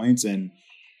different points. And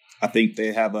I think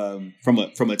they have from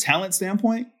a talent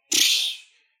standpoint,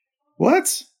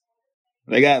 what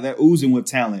they're oozing with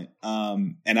talent.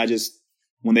 And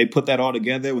when they put that all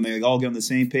together, when they all get on the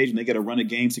same page and they get a run of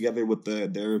games together with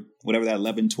their whatever that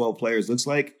 11, 12 players looks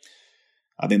like,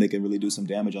 I think they can really do some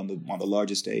damage on the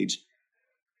largest stage.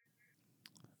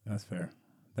 That's fair.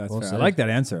 That's Well fair. said. I like that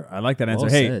answer.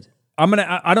 Well Hey, said.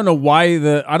 I don't know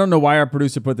why our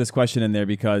producer put this question in there,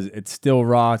 because it's still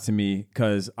raw to me,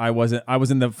 because I was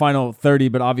in the final 30,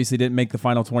 but obviously didn't make the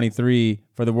final 23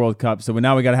 for the World Cup. So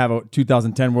now we got to have a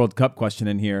 2010 World Cup question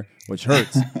in here, which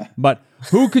hurts. But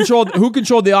who controlled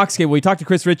the aux cable? We talked to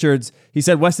Chris Richards. He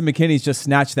said Weston McKennie's just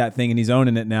snatched that thing and he's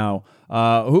owning it now.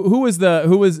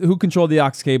 Who controlled the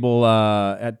aux cable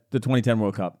at the 2010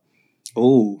 World Cup?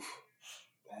 Oh,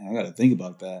 I got to think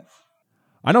about that.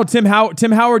 I know Tim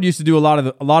Howard used to do a lot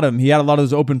of them. He had a lot of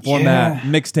those open format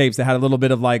mixtapes that had a little bit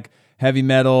of like heavy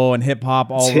metal and hip hop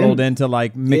all rolled into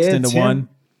like mixed into one.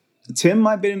 Tim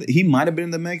might have been in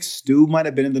the mix. Stu might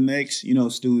have been in the mix. You know,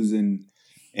 Stu's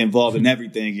involved in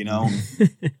everything, you know.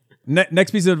 Next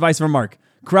piece of advice from Mark.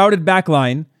 Crowded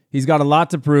backline. He's got a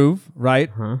lot to prove, right?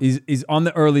 Uh-huh. He's on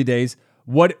the early days.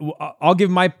 I'll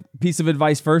give my piece of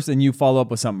advice first and you follow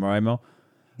up with something, all right, Mo?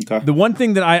 Okay. The one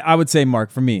thing that I would say, Mark,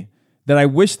 for me, that I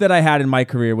wish that I had in my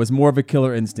career was more of a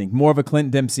killer instinct, more of a Clint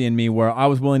Dempsey in me, where I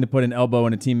was willing to put an elbow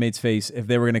in a teammate's face if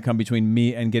they were going to come between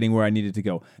me and getting where I needed to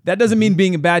go. That doesn't mean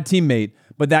being a bad teammate,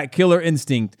 but that killer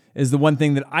instinct is the one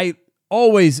thing that I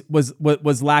always was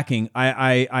lacking.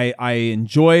 I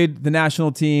enjoyed the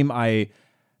national team.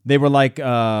 They were like,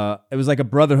 it was like a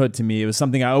brotherhood to me. It was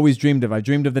something I always dreamed of. I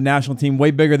dreamed of the national team way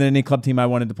bigger than any club team I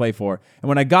wanted to play for. And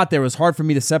when I got there, it was hard for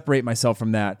me to separate myself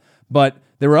from that. But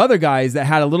there were other guys that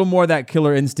had a little more of that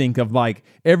killer instinct of like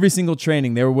every single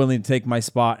training, they were willing to take my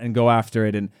spot and go after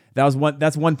it. And that's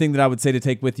one thing that I would say to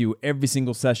take with you every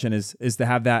single session is to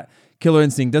have that killer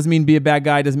instinct. Doesn't mean be a bad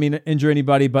guy, doesn't mean injure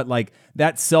anybody, but like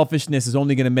that selfishness is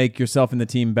only going to make yourself and the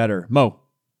team better. Mo,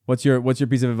 what's your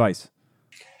piece of advice?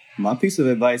 My piece of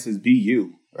advice is be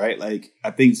you, right? Like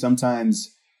I think sometimes,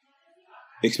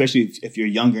 especially if you're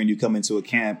younger and you come into a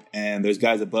camp and there's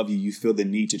guys above you, you feel the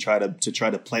need to try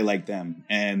to play like them,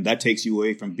 and that takes you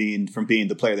away from being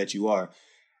the player that you are.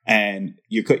 And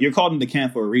you're called into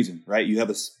camp for a reason, right? You have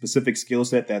a specific skill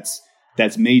set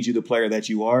that's made you the player that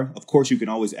you are. Of course, you can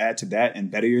always add to that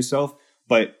and better yourself,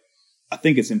 but I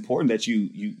think it's important that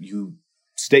you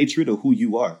stay true to who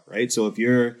you are, right? So if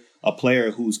you're a player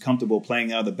who's comfortable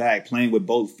playing out of the back, playing with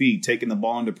both feet, taking the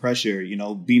ball under pressure, you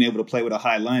know, being able to play with a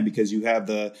high line because you have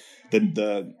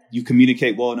you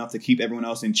communicate well enough to keep everyone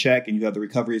else in check, and you have the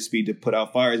recovery speed to put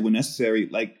out fires when necessary.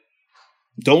 Like,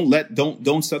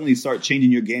 don't suddenly start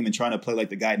changing your game and trying to play like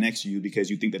the guy next to you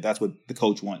because you think that that's what the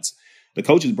coach wants. The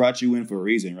coach has brought you in for a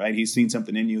reason, right? He's seen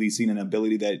something in you. He's seen an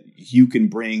ability that you can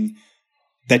bring,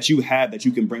 that you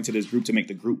can bring to this group to make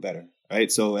the group better,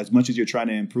 right? So as much as you're trying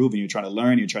to improve and you're trying to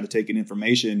learn, you're trying to take in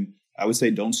information, I would say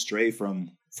don't stray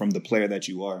from the player that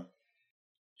you are.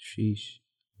 Sheesh.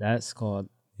 That's called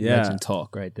legend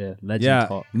talk right there. Legend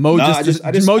talk. Mo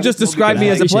just described me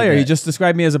as a player. He just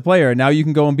described me as a player. Now you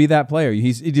can go and be that player.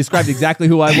 He described exactly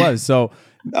who I was. So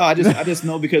no, I just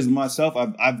know because myself,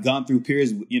 I've gone through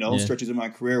periods, stretches in my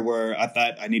career where I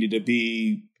thought I needed to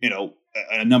be,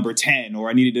 a number 10, or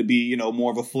I needed to be,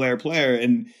 more of a flair player.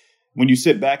 And when you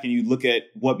sit back and you look at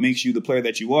what makes you the player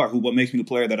that you are, what makes me the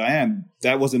player that I am,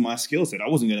 that wasn't my skill set. I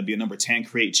wasn't going to be a number 10,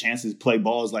 create chances, play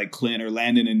balls like Clint or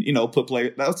Landon, and, put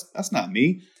players. That's not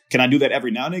me. Can I do that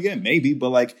every now and again? Maybe. But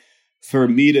like for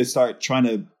me to start trying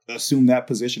to assume that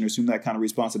position or assume that kind of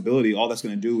responsibility, all that's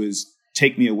going to do is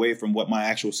take me away from what my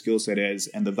actual skill set is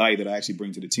and the value that I actually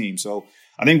bring to the team. So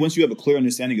I think once you have a clear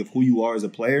understanding of who you are as a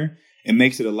player, it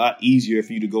makes it a lot easier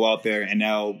for you to go out there and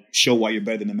now show why you're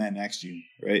better than the man next to you,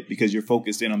 right? Because you're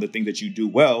focused in on the thing that you do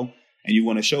well and you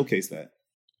want to showcase that.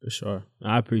 For sure.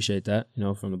 I appreciate that,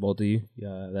 from the both of you.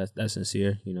 Yeah, that's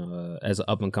sincere, as an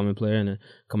up-and-coming player and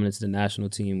coming into the national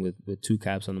team with 2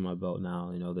 caps under my belt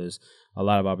now, there's a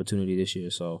lot of opportunity this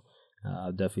year. So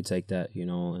I'll definitely take that,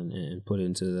 and put it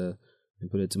into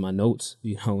my notes,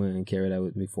 and carry that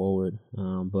with me forward.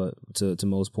 But to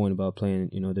Mo's point about playing,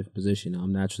 a different position,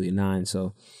 I'm naturally a 9,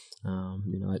 so I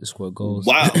like to score goals.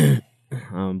 Wow.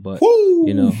 But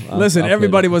listen,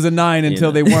 everybody was a 9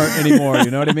 until they weren't anymore. You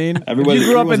know what I mean? If you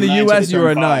grew up in the U.S., you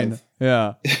were a 9.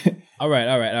 Yeah. All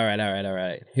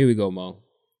right. Here we go, Mo.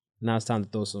 Now it's time to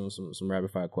throw some rapid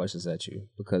fire questions at you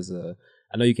because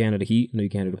I know you can handle the heat. I know you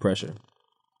can handle the pressure.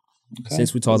 Okay,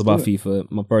 since we talked about FIFA,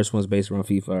 my first one's based around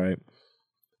FIFA. All right.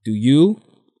 Do you,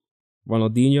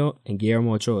 Ronaldinho, and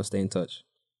Guillermo Ochoa stay in touch?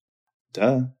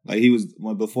 Duh. Like he was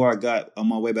before I got on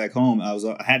my way back home. I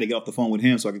had to get off the phone with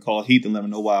him so I could call Heath and let him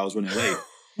know why I was running late.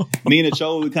 Me and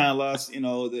Ochoa, we kind of lost.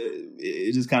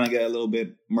 It just kind of got a little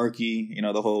bit murky.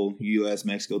 The whole U.S.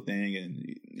 Mexico thing, and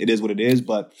it is what it is.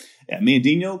 But yeah, me and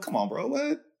Dino, come on, bro,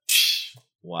 what?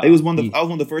 Wow. I was one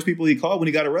of the first people he called when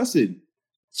he got arrested.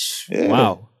 Yeah.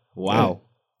 Wow.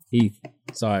 Yeah. Heath,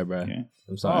 sorry, bro. Yeah.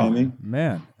 I'm sorry.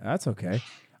 Man, that's okay.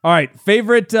 All right,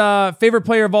 favorite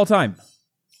player of all time.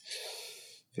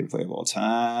 Favorite player of all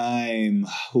time.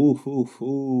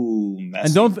 Messi.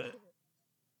 And don't.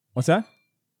 What's that?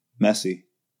 Messi.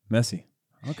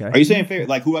 Okay. Are you saying favorite?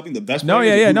 Like who I think the best? No,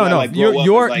 player is? yeah, Who no. I, like, grow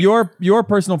up as, like, Your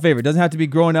personal favorite. Doesn't have to be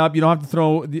growing up. You don't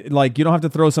have to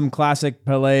throw some classic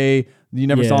Pelé you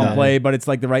never saw him play, but it's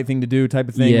like the right thing to do type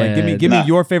of thing. Like give me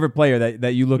your favorite player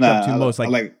that you looked up to most.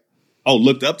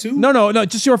 Looked up to? No,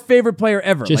 just your favorite player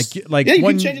ever. Like yeah, you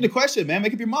can change the question, man.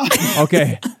 Make up your mind.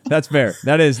 Okay, that's fair.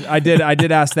 That is, I did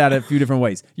ask that a few different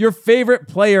ways. Your favorite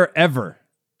player ever.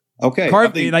 Okay,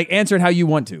 answer it how you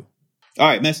want to. All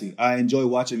right, Messi. I enjoy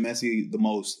watching Messi the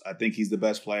most. I think he's the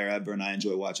best player ever, and I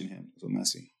enjoy watching him. So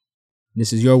Messi.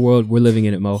 This is your world. We're living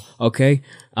in it, Mo. Okay.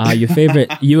 Your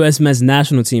favorite U.S. men's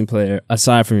national team player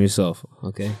aside from yourself.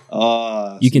 Okay.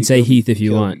 You can say Heath if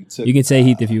you want. You can say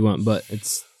Heath if you want, but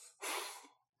it's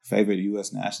favorite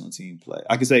U.S. national team player.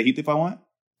 I can say Heath if I want.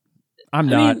 I'm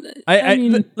not.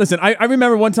 Listen, I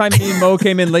remember one time me and Mo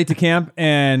came in late to camp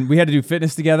and we had to do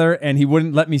fitness together, and he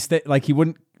wouldn't let me stay. He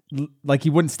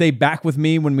wouldn't stay back with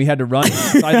me when we had to run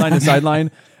sideline to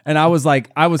sideline. And I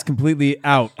was completely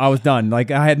out. I was done.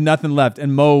 Like I had nothing left.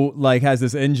 And Mo has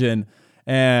this engine.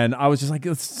 And I was just like,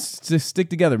 let's just stick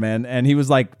together, man. And he was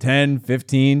like 10,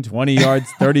 15, 20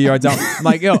 yards, 30 yards out. I'm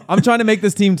like, yo, I'm trying to make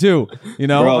this team too. I'm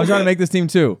trying to make this team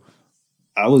too.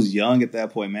 I was young at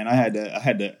that point, man. I had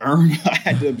to earn. I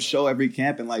had to show every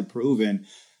camp and prove. And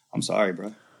I'm sorry,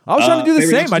 bro. I was trying to do the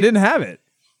same. I didn't have it.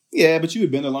 Yeah, but you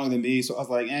had been there longer than me. So I was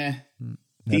like,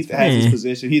 Heath has his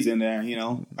position. He's in there.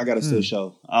 I got to still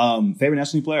show. Favorite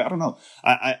national team player? I don't know.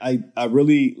 I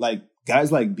really like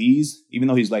guys like Bees, even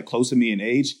though he's close to me in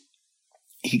age.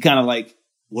 He kind of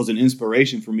was an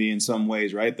inspiration for me in some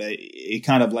ways, right? That it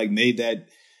kind of made that.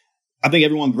 I think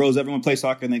everyone plays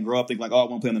soccer and they grow up think oh, I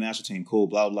want to play on the national team. Cool,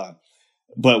 blah, blah.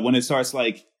 But when it starts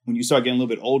when you start getting a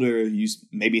little bit older, you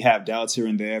maybe have doubts here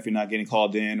and there if you're not getting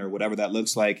called in or whatever that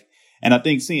looks like. And I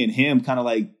think seeing him kind of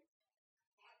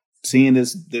seeing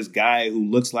this guy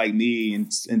who looks like me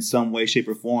in some way, shape,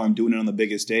 or form doing it on the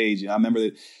biggest stage. I remember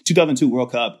the 2002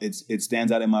 World Cup. It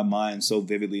stands out in my mind so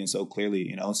vividly and so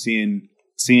clearly.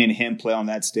 Seeing him play on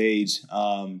that stage,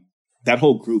 that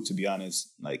whole group, to be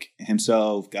honest,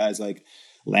 himself, guys like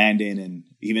Landon, and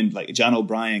even John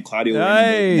O'Brien, Claudio.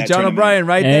 Hey, John O'Brien,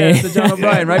 right there. It's the John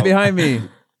O'Brien right behind me.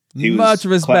 Much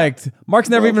respect. Mark's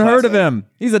never even heard of him.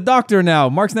 He's a doctor now.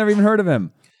 Mark's never even heard of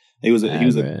him. He was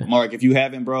a Mark. If you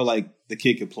haven't, bro, the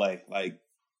kid could play.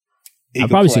 I've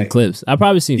probably seen clips. I've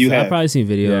probably seen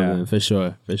video of him for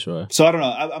sure. So I don't know.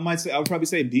 I would probably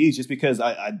say Bees just because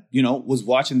I was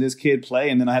watching this kid play,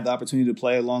 and then I had the opportunity to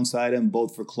play alongside him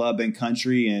both for club and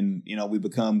country, and we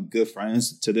become good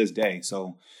friends to this day.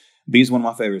 So Bees is one of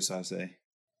my favorites, I say.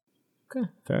 Okay,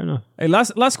 fair enough. Hey,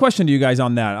 last question to you guys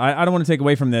on that. I don't want to take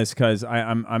away from this because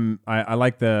I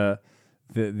like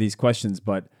these questions,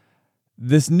 but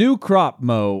this new crop,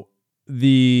 Mo,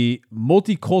 the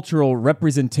multicultural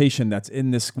representation that's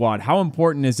in this squad, how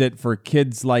important is it for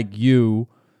kids like you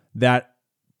that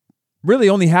really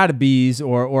only had a Bees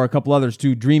or a couple others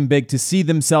to dream big, to see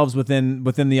themselves within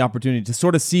the opportunity, to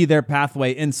sort of see their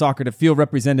pathway in soccer, to feel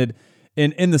represented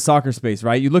in the soccer space,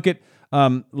 right? You look at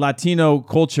Latino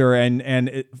culture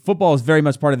and football is very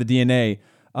much part of the DNA.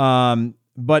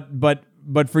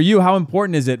 But for you, how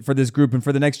important is it for this group and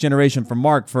for the next generation, for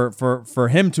Mark, for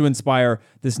him to inspire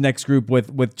this next group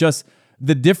with just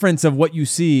the difference of what you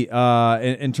see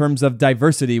in terms of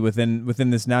diversity within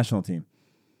this national team?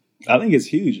 I think it's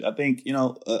huge. I think,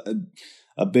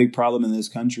 a big problem in this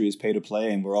country is pay to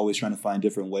play, and we're always trying to find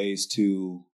different ways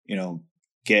to,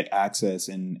 get access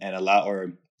and allow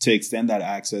or to extend that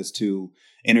access to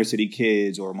inner city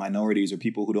kids or minorities or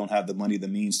people who don't have the money, the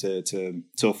means to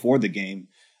afford the game.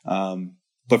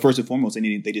 But first and foremost,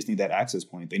 they just need that access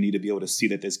point. They need to be able to see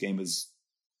that this game is.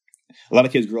 A lot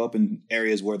of kids grow up in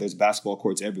areas where there's basketball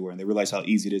courts everywhere, and they realize how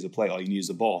easy it is to play. All you need is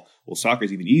a ball. Well, soccer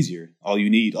is even easier. All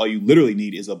you literally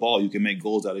need is a ball. You can make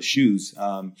goals out of shoes.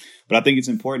 But I think it's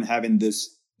important having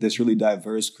this really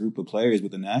diverse group of players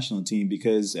with the national team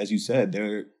because, as you said,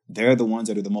 they're the ones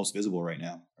that are the most visible right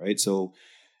now, right? So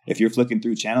if you're flicking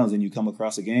through channels and you come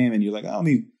across a game and you're like, oh,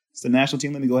 it's the national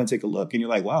team. Let me go ahead and take a look. And you're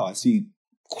like, wow, I see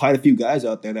quite a few guys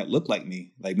out there that look like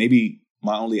me. Maybe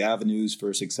my only avenues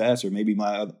for success, or maybe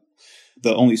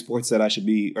the only sports that I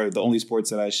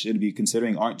should be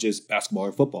considering aren't just basketball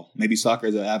or football. Maybe soccer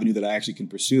is an avenue that I actually can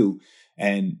pursue.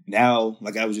 And now,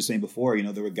 like I was just saying before,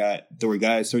 there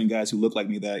were certain guys who look like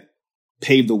me that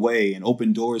paved the way and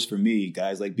opened doors for me.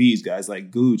 Guys like Bees, guys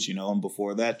like Gooch, and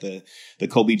before that, the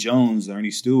Kobe Jones, the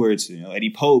Ernie Stewarts,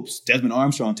 Eddie Popes, Desmond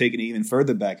Armstrong, taking it even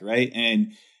further back, right?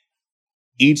 And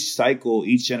each cycle,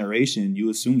 each generation, you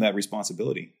assume that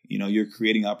responsibility. You know, you're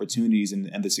creating opportunities,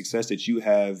 and the success that you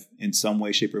have in some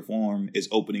way, shape, or form is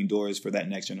opening doors for that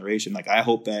next generation. Like, I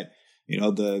hope that, you know,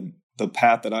 the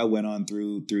path that I went on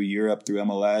through Europe, through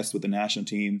MLS with the national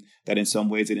team, that in some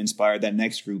ways it inspired that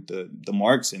next group, the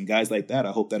Marks and guys like that.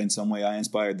 I hope that in some way I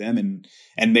inspired them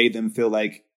and made them feel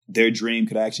like their dream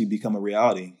could actually become a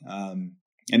reality. And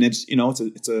it's, you know,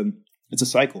 it's a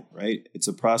cycle, right? It's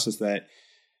a process that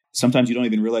sometimes you don't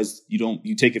even realize,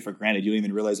 you take it for granted. You don't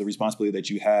even realize the responsibility that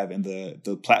you have and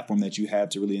the platform that you have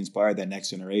to really inspire that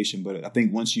next generation. But I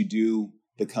think once you do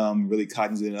become really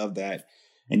cognizant of that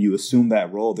and you assume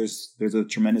that role, there's a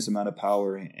tremendous amount of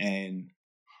power and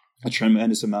a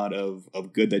tremendous amount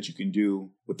of good that you can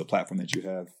do with the platform that you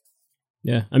have.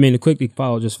 Yeah, I mean, to quickly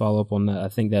follow up on that, I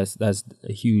think that's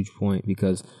a huge point,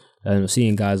 because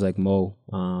seeing guys like Mo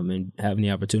and having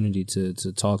the opportunity to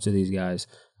talk to these guys,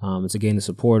 and to gain the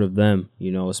support of them,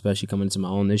 you know, especially coming into my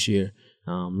own this year,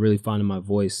 really finding my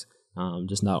voice,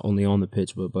 just not only on the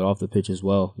pitch, but off the pitch as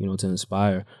well, you know, to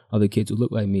inspire other kids who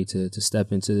look like me to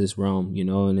step into this realm, you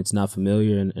know, and it's not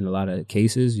familiar in a lot of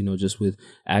cases, you know, just with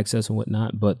access and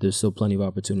whatnot, but there's still plenty of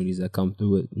opportunities that come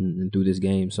through it and through this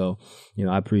game. So, you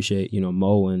know, I appreciate, you know,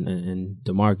 Mo and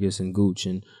DeMarcus and Gooch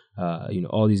and, you know,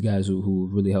 all these guys who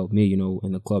really helped me, you know,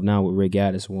 in the club now with Ray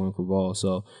Gaddis, Warren Craval.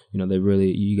 So, you know,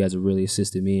 you guys have really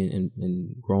assisted me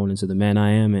in growing into the man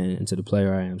I am and into the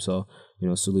player I am. So, you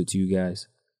know, salute to you guys.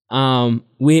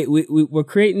 We're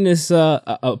creating this a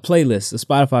playlist, a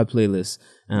Spotify playlist,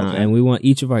 Okay. and we want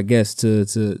each of our guests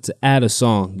to add a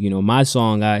song. You know, my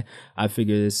song, I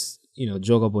figure this, you know,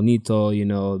 Joga Bonito, you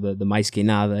know, the Mais Que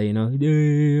Nada, you know,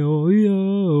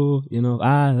 you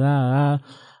know,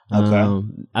 Okay.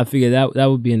 I figured that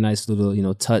would be a nice little, you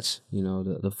know, touch, you know,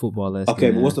 the football lesson. Okay,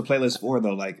 but what's the playlist for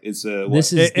though? Like, it's what?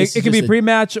 This is It could be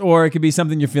pre-match, or it could be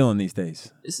something you're feeling these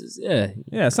days. This is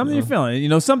Something you're feeling. You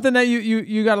know, something that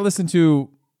you got to listen to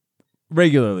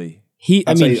regularly. Heath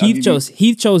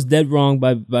chose Dead Wrong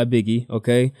by Biggie.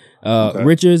 Okay. Okay.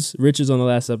 Richards on the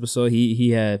last episode, he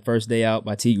had First Day Out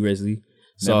by T Grizzly.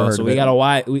 So we got a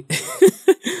wide. You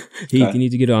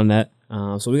need to get on that.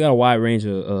 So we got a wide range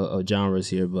of genres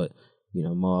here, but you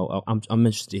know, Mo, I'm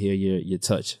interested to hear your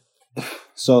touch.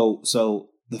 So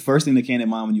the first thing that came to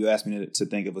mind when you asked me to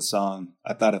think of a song,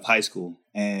 I thought of high school,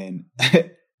 and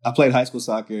I played high school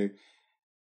soccer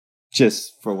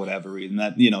just for whatever reason,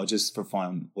 that, you know, just for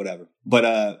fun, whatever.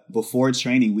 But before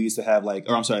training, we used to have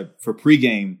for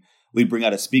pregame, we'd bring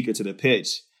out a speaker to the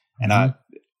pitch, and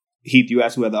Heath, you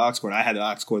asked who had the aux cord. I had the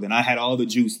aux cord. Then I had all the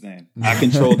juice. Then I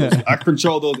controlled those. I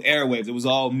controlled those airwaves. It was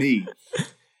all me.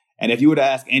 And if you were to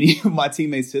ask any of my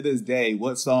teammates to this day,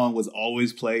 what song was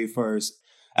always played first?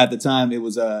 At the time, it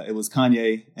was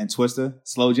Kanye and Twista,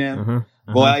 Slow Jam.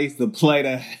 Boy, I used to play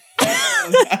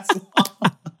that song.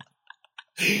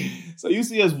 So you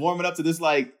see us warming up to this,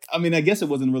 like, I mean, I guess it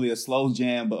wasn't really a slow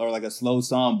jam, or like a slow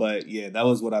song, but yeah, that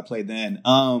was what I played then.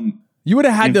 You would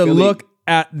have had to look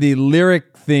at the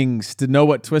lyric things to know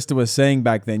what Twista was saying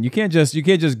back then. You can't just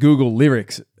Google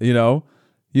lyrics, you know.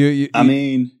 I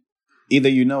mean, either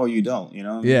you know or you don't, you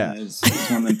know. Yeah, it's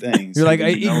one of them things. You're like,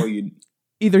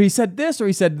 either he said this or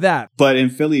he said that. But in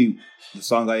Philly, the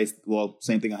song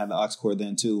same thing. I had the aux cord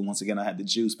then too. Once again, I had the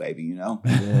juice, baby. You know.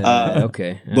 Yeah,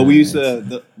 okay. But we used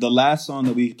to the last song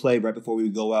that we played right before we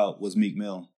would go out was Meek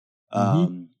Mill.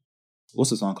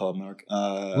 What's the song called, Mark?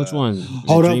 Which one?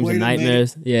 Hold up, Dreams wait and a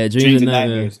Nightmares. minute. Yeah, Dreams and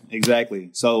Nightmares. Exactly.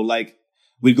 So like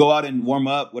we'd go out and warm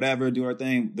up, whatever, do our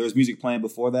thing. There was music playing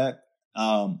before that.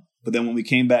 But then when we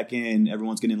came back in,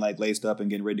 everyone's getting like laced up and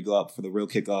getting ready to go out for the real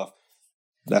kickoff.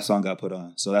 That song got put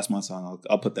on. So that's my song.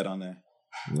 I'll put that on there.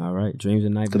 All right, Dreams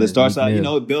and Nightmares. Because it starts out, you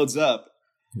know, it builds up.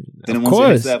 Then once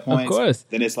it hits that point,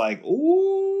 then it's like,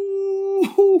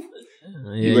 ooh,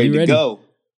 you ready to go.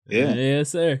 Yeah. Yes,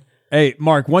 sir. Hey,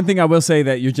 Mark, one thing I will say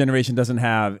that your generation doesn't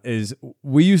have is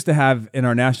we used to have in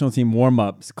our national team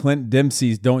warm-ups, Clint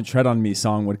Dempsey's Don't Tread on Me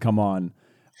song would come on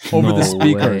over the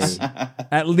speakers.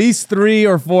 At least 3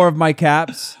 or 4 of my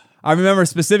caps. I remember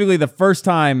specifically the first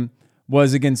time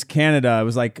was against Canada. It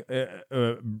was like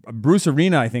Bruce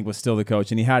Arena, I think, was still the coach,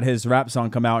 and he had his rap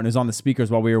song come out, and it was on the speakers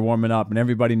while we were warming up, and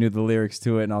everybody knew the lyrics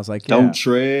to it, and I was like, Don't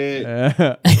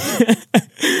tread.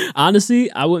 Honestly,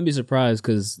 I wouldn't be surprised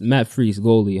because Matt Freese,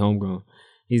 goalie, homegrown,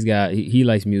 he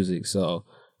likes music. So,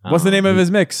 what's the name of his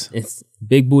mix? It's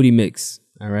Big Booty Mix.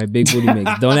 All right, Big Booty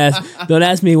Mix. Don't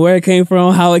ask me where it came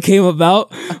from, how it came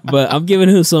about, but I'm giving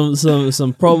him some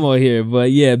promo here.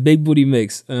 But yeah, Big Booty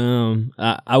Mix.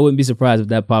 I wouldn't be surprised if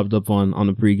that popped up on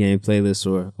the pregame playlist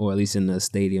or at least in the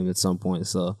stadium at some point.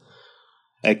 So,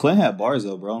 hey, Clint had bars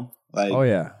though, bro. Like, oh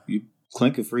yeah,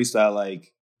 Clint could freestyle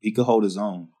like he could hold his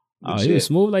own. Oh, he was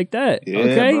smooth like that. Yeah,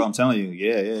 okay, bro, I'm telling you.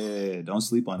 Yeah. Don't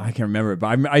sleep on it. I can't remember it,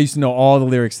 but I used to know all the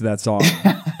lyrics to that song.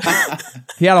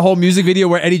 He had a whole music video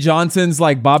where Eddie Johnson's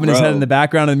like bobbing his head in the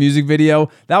background of the music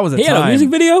video. That was a he time. had a music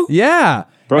video. Yeah,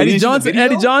 bro, Eddie Johnson's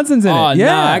in it.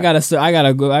 Yeah, nah, I gotta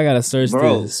search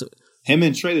bro. this. Him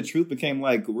and Trey the Truth became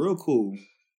like real cool.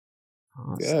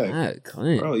 Oh, Yeah.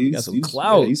 Clint, Bro, you got some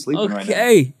clout. he's sleeping right now.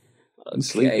 Okay. He's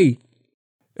sleeping.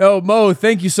 Oh, Mo,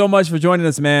 thank you so much for joining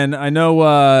us, man. I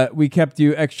know we kept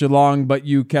you extra long, but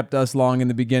you kept us long in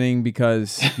the beginning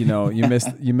because you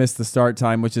missed the start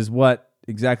time, which is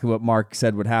exactly what Mark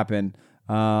said would happen.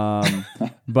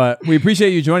 But we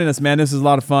appreciate you joining us, man. This is a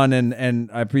lot of fun, and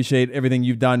I appreciate everything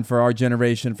you've done for our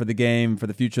generation, for the game, for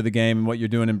the future of the game, and what you're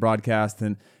doing in broadcast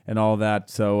and all of that.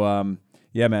 So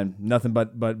yeah, man, nothing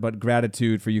but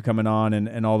gratitude for you coming on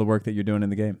and all the work that you're doing in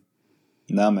the game.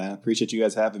 No, man. Appreciate you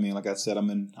guys having me. Like I said,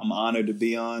 I'm honored to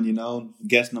be on.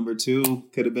 Guest number 2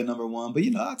 could have been number 1, but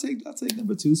I'll take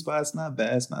number 2 spot. It's not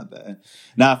bad.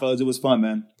 Nah, fellas, it was fun,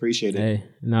 man. Appreciate it. Hey,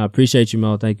 no, appreciate you,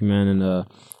 Mo. Thank you, man, and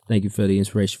thank you for the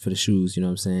inspiration for the shoes. You know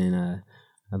what I'm saying?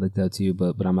 I looked up to you,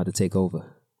 but I'm about to take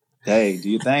over. Hey, do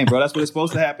your thing, bro. That's what it's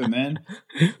supposed to happen, man.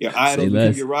 Your idols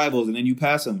become your rivals, and then you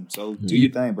pass them. So do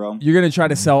your thing, bro. You're going to try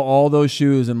to sell all those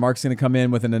shoes, and Mark's going to come in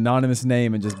with an anonymous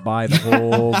name and just buy the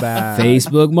whole bag.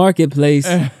 Facebook Marketplace.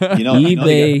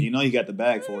 eBay. You got the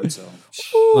bag for it, so.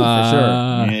 Ooh, for sure.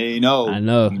 Yeah, I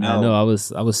know. I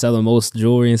was selling most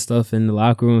jewelry and stuff in the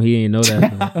locker room. He ain't know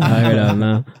that. I heard out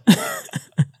now.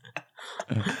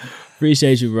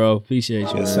 Appreciate you, bro.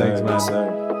 Appreciate you. Yes, sir. Yes,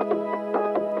 sir.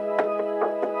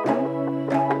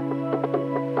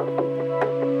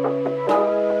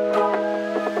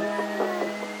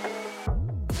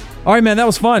 All right, man, that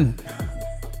was fun.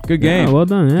 Good game. Yeah, well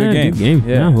done. Yeah, good game.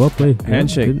 Yeah, well played.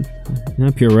 Handshake. Yeah,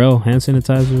 Purell, hand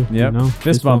sanitizer. Yep.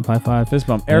 Fist bump. High five. Fist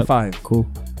bump. Air 5. Cool.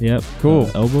 Yep. Cool.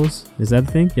 Elbows. Is that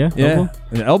the thing? Yeah. Yeah.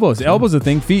 Elbows. Elbows a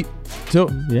thing. Feet. So,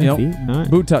 feet. All right.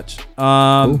 Boot touch.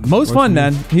 Cool. Most fun,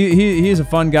 man. He is a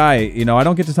fun guy. I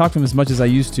don't get to talk to him as much as I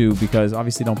used to because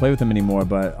obviously don't play with him anymore.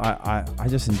 But I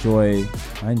just enjoy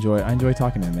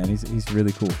talking to him, man. He's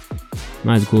really cool.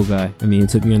 Mine's a cool guy. I mean, he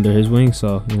took me under his wing,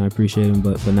 so I appreciate him.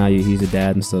 But now he's a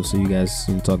dad and stuff, so you guys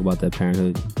talk about that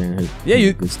parenthood.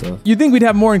 Yeah, good stuff. You think we'd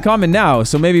have more in common now?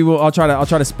 So maybe I'll try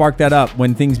to spark that up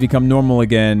when things become normal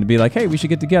again. To be like, hey, we should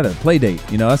get together, play date.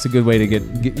 That's a good way to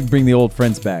bring the old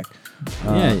friends back.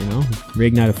 Yeah,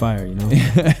 reignite a fire.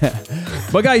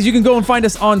 But guys, you can go and find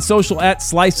us on social at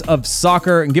Slice of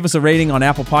Soccer and give us a rating on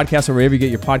Apple Podcasts or wherever you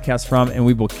get your podcasts from, and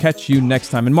we will catch you next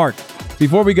time. And Mark,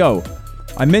 before we go,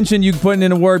 I mentioned you putting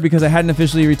in a word because I hadn't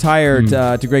officially retired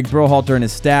to Greg Berhalter and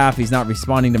his staff. He's not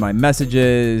responding to my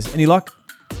messages. Any luck?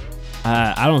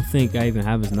 I don't think I even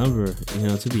have his number.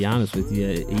 To be honest with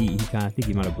you, he kind of think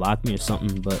he might have blocked me or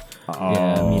something. But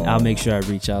yeah, I mean, I'll make sure I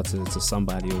reach out to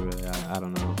somebody. Or I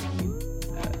don't know. I mean,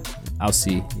 I'll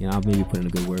see. I'll maybe put in a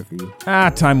good word for you.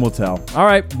 Time will tell. All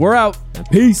right, we're out.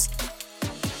 Peace.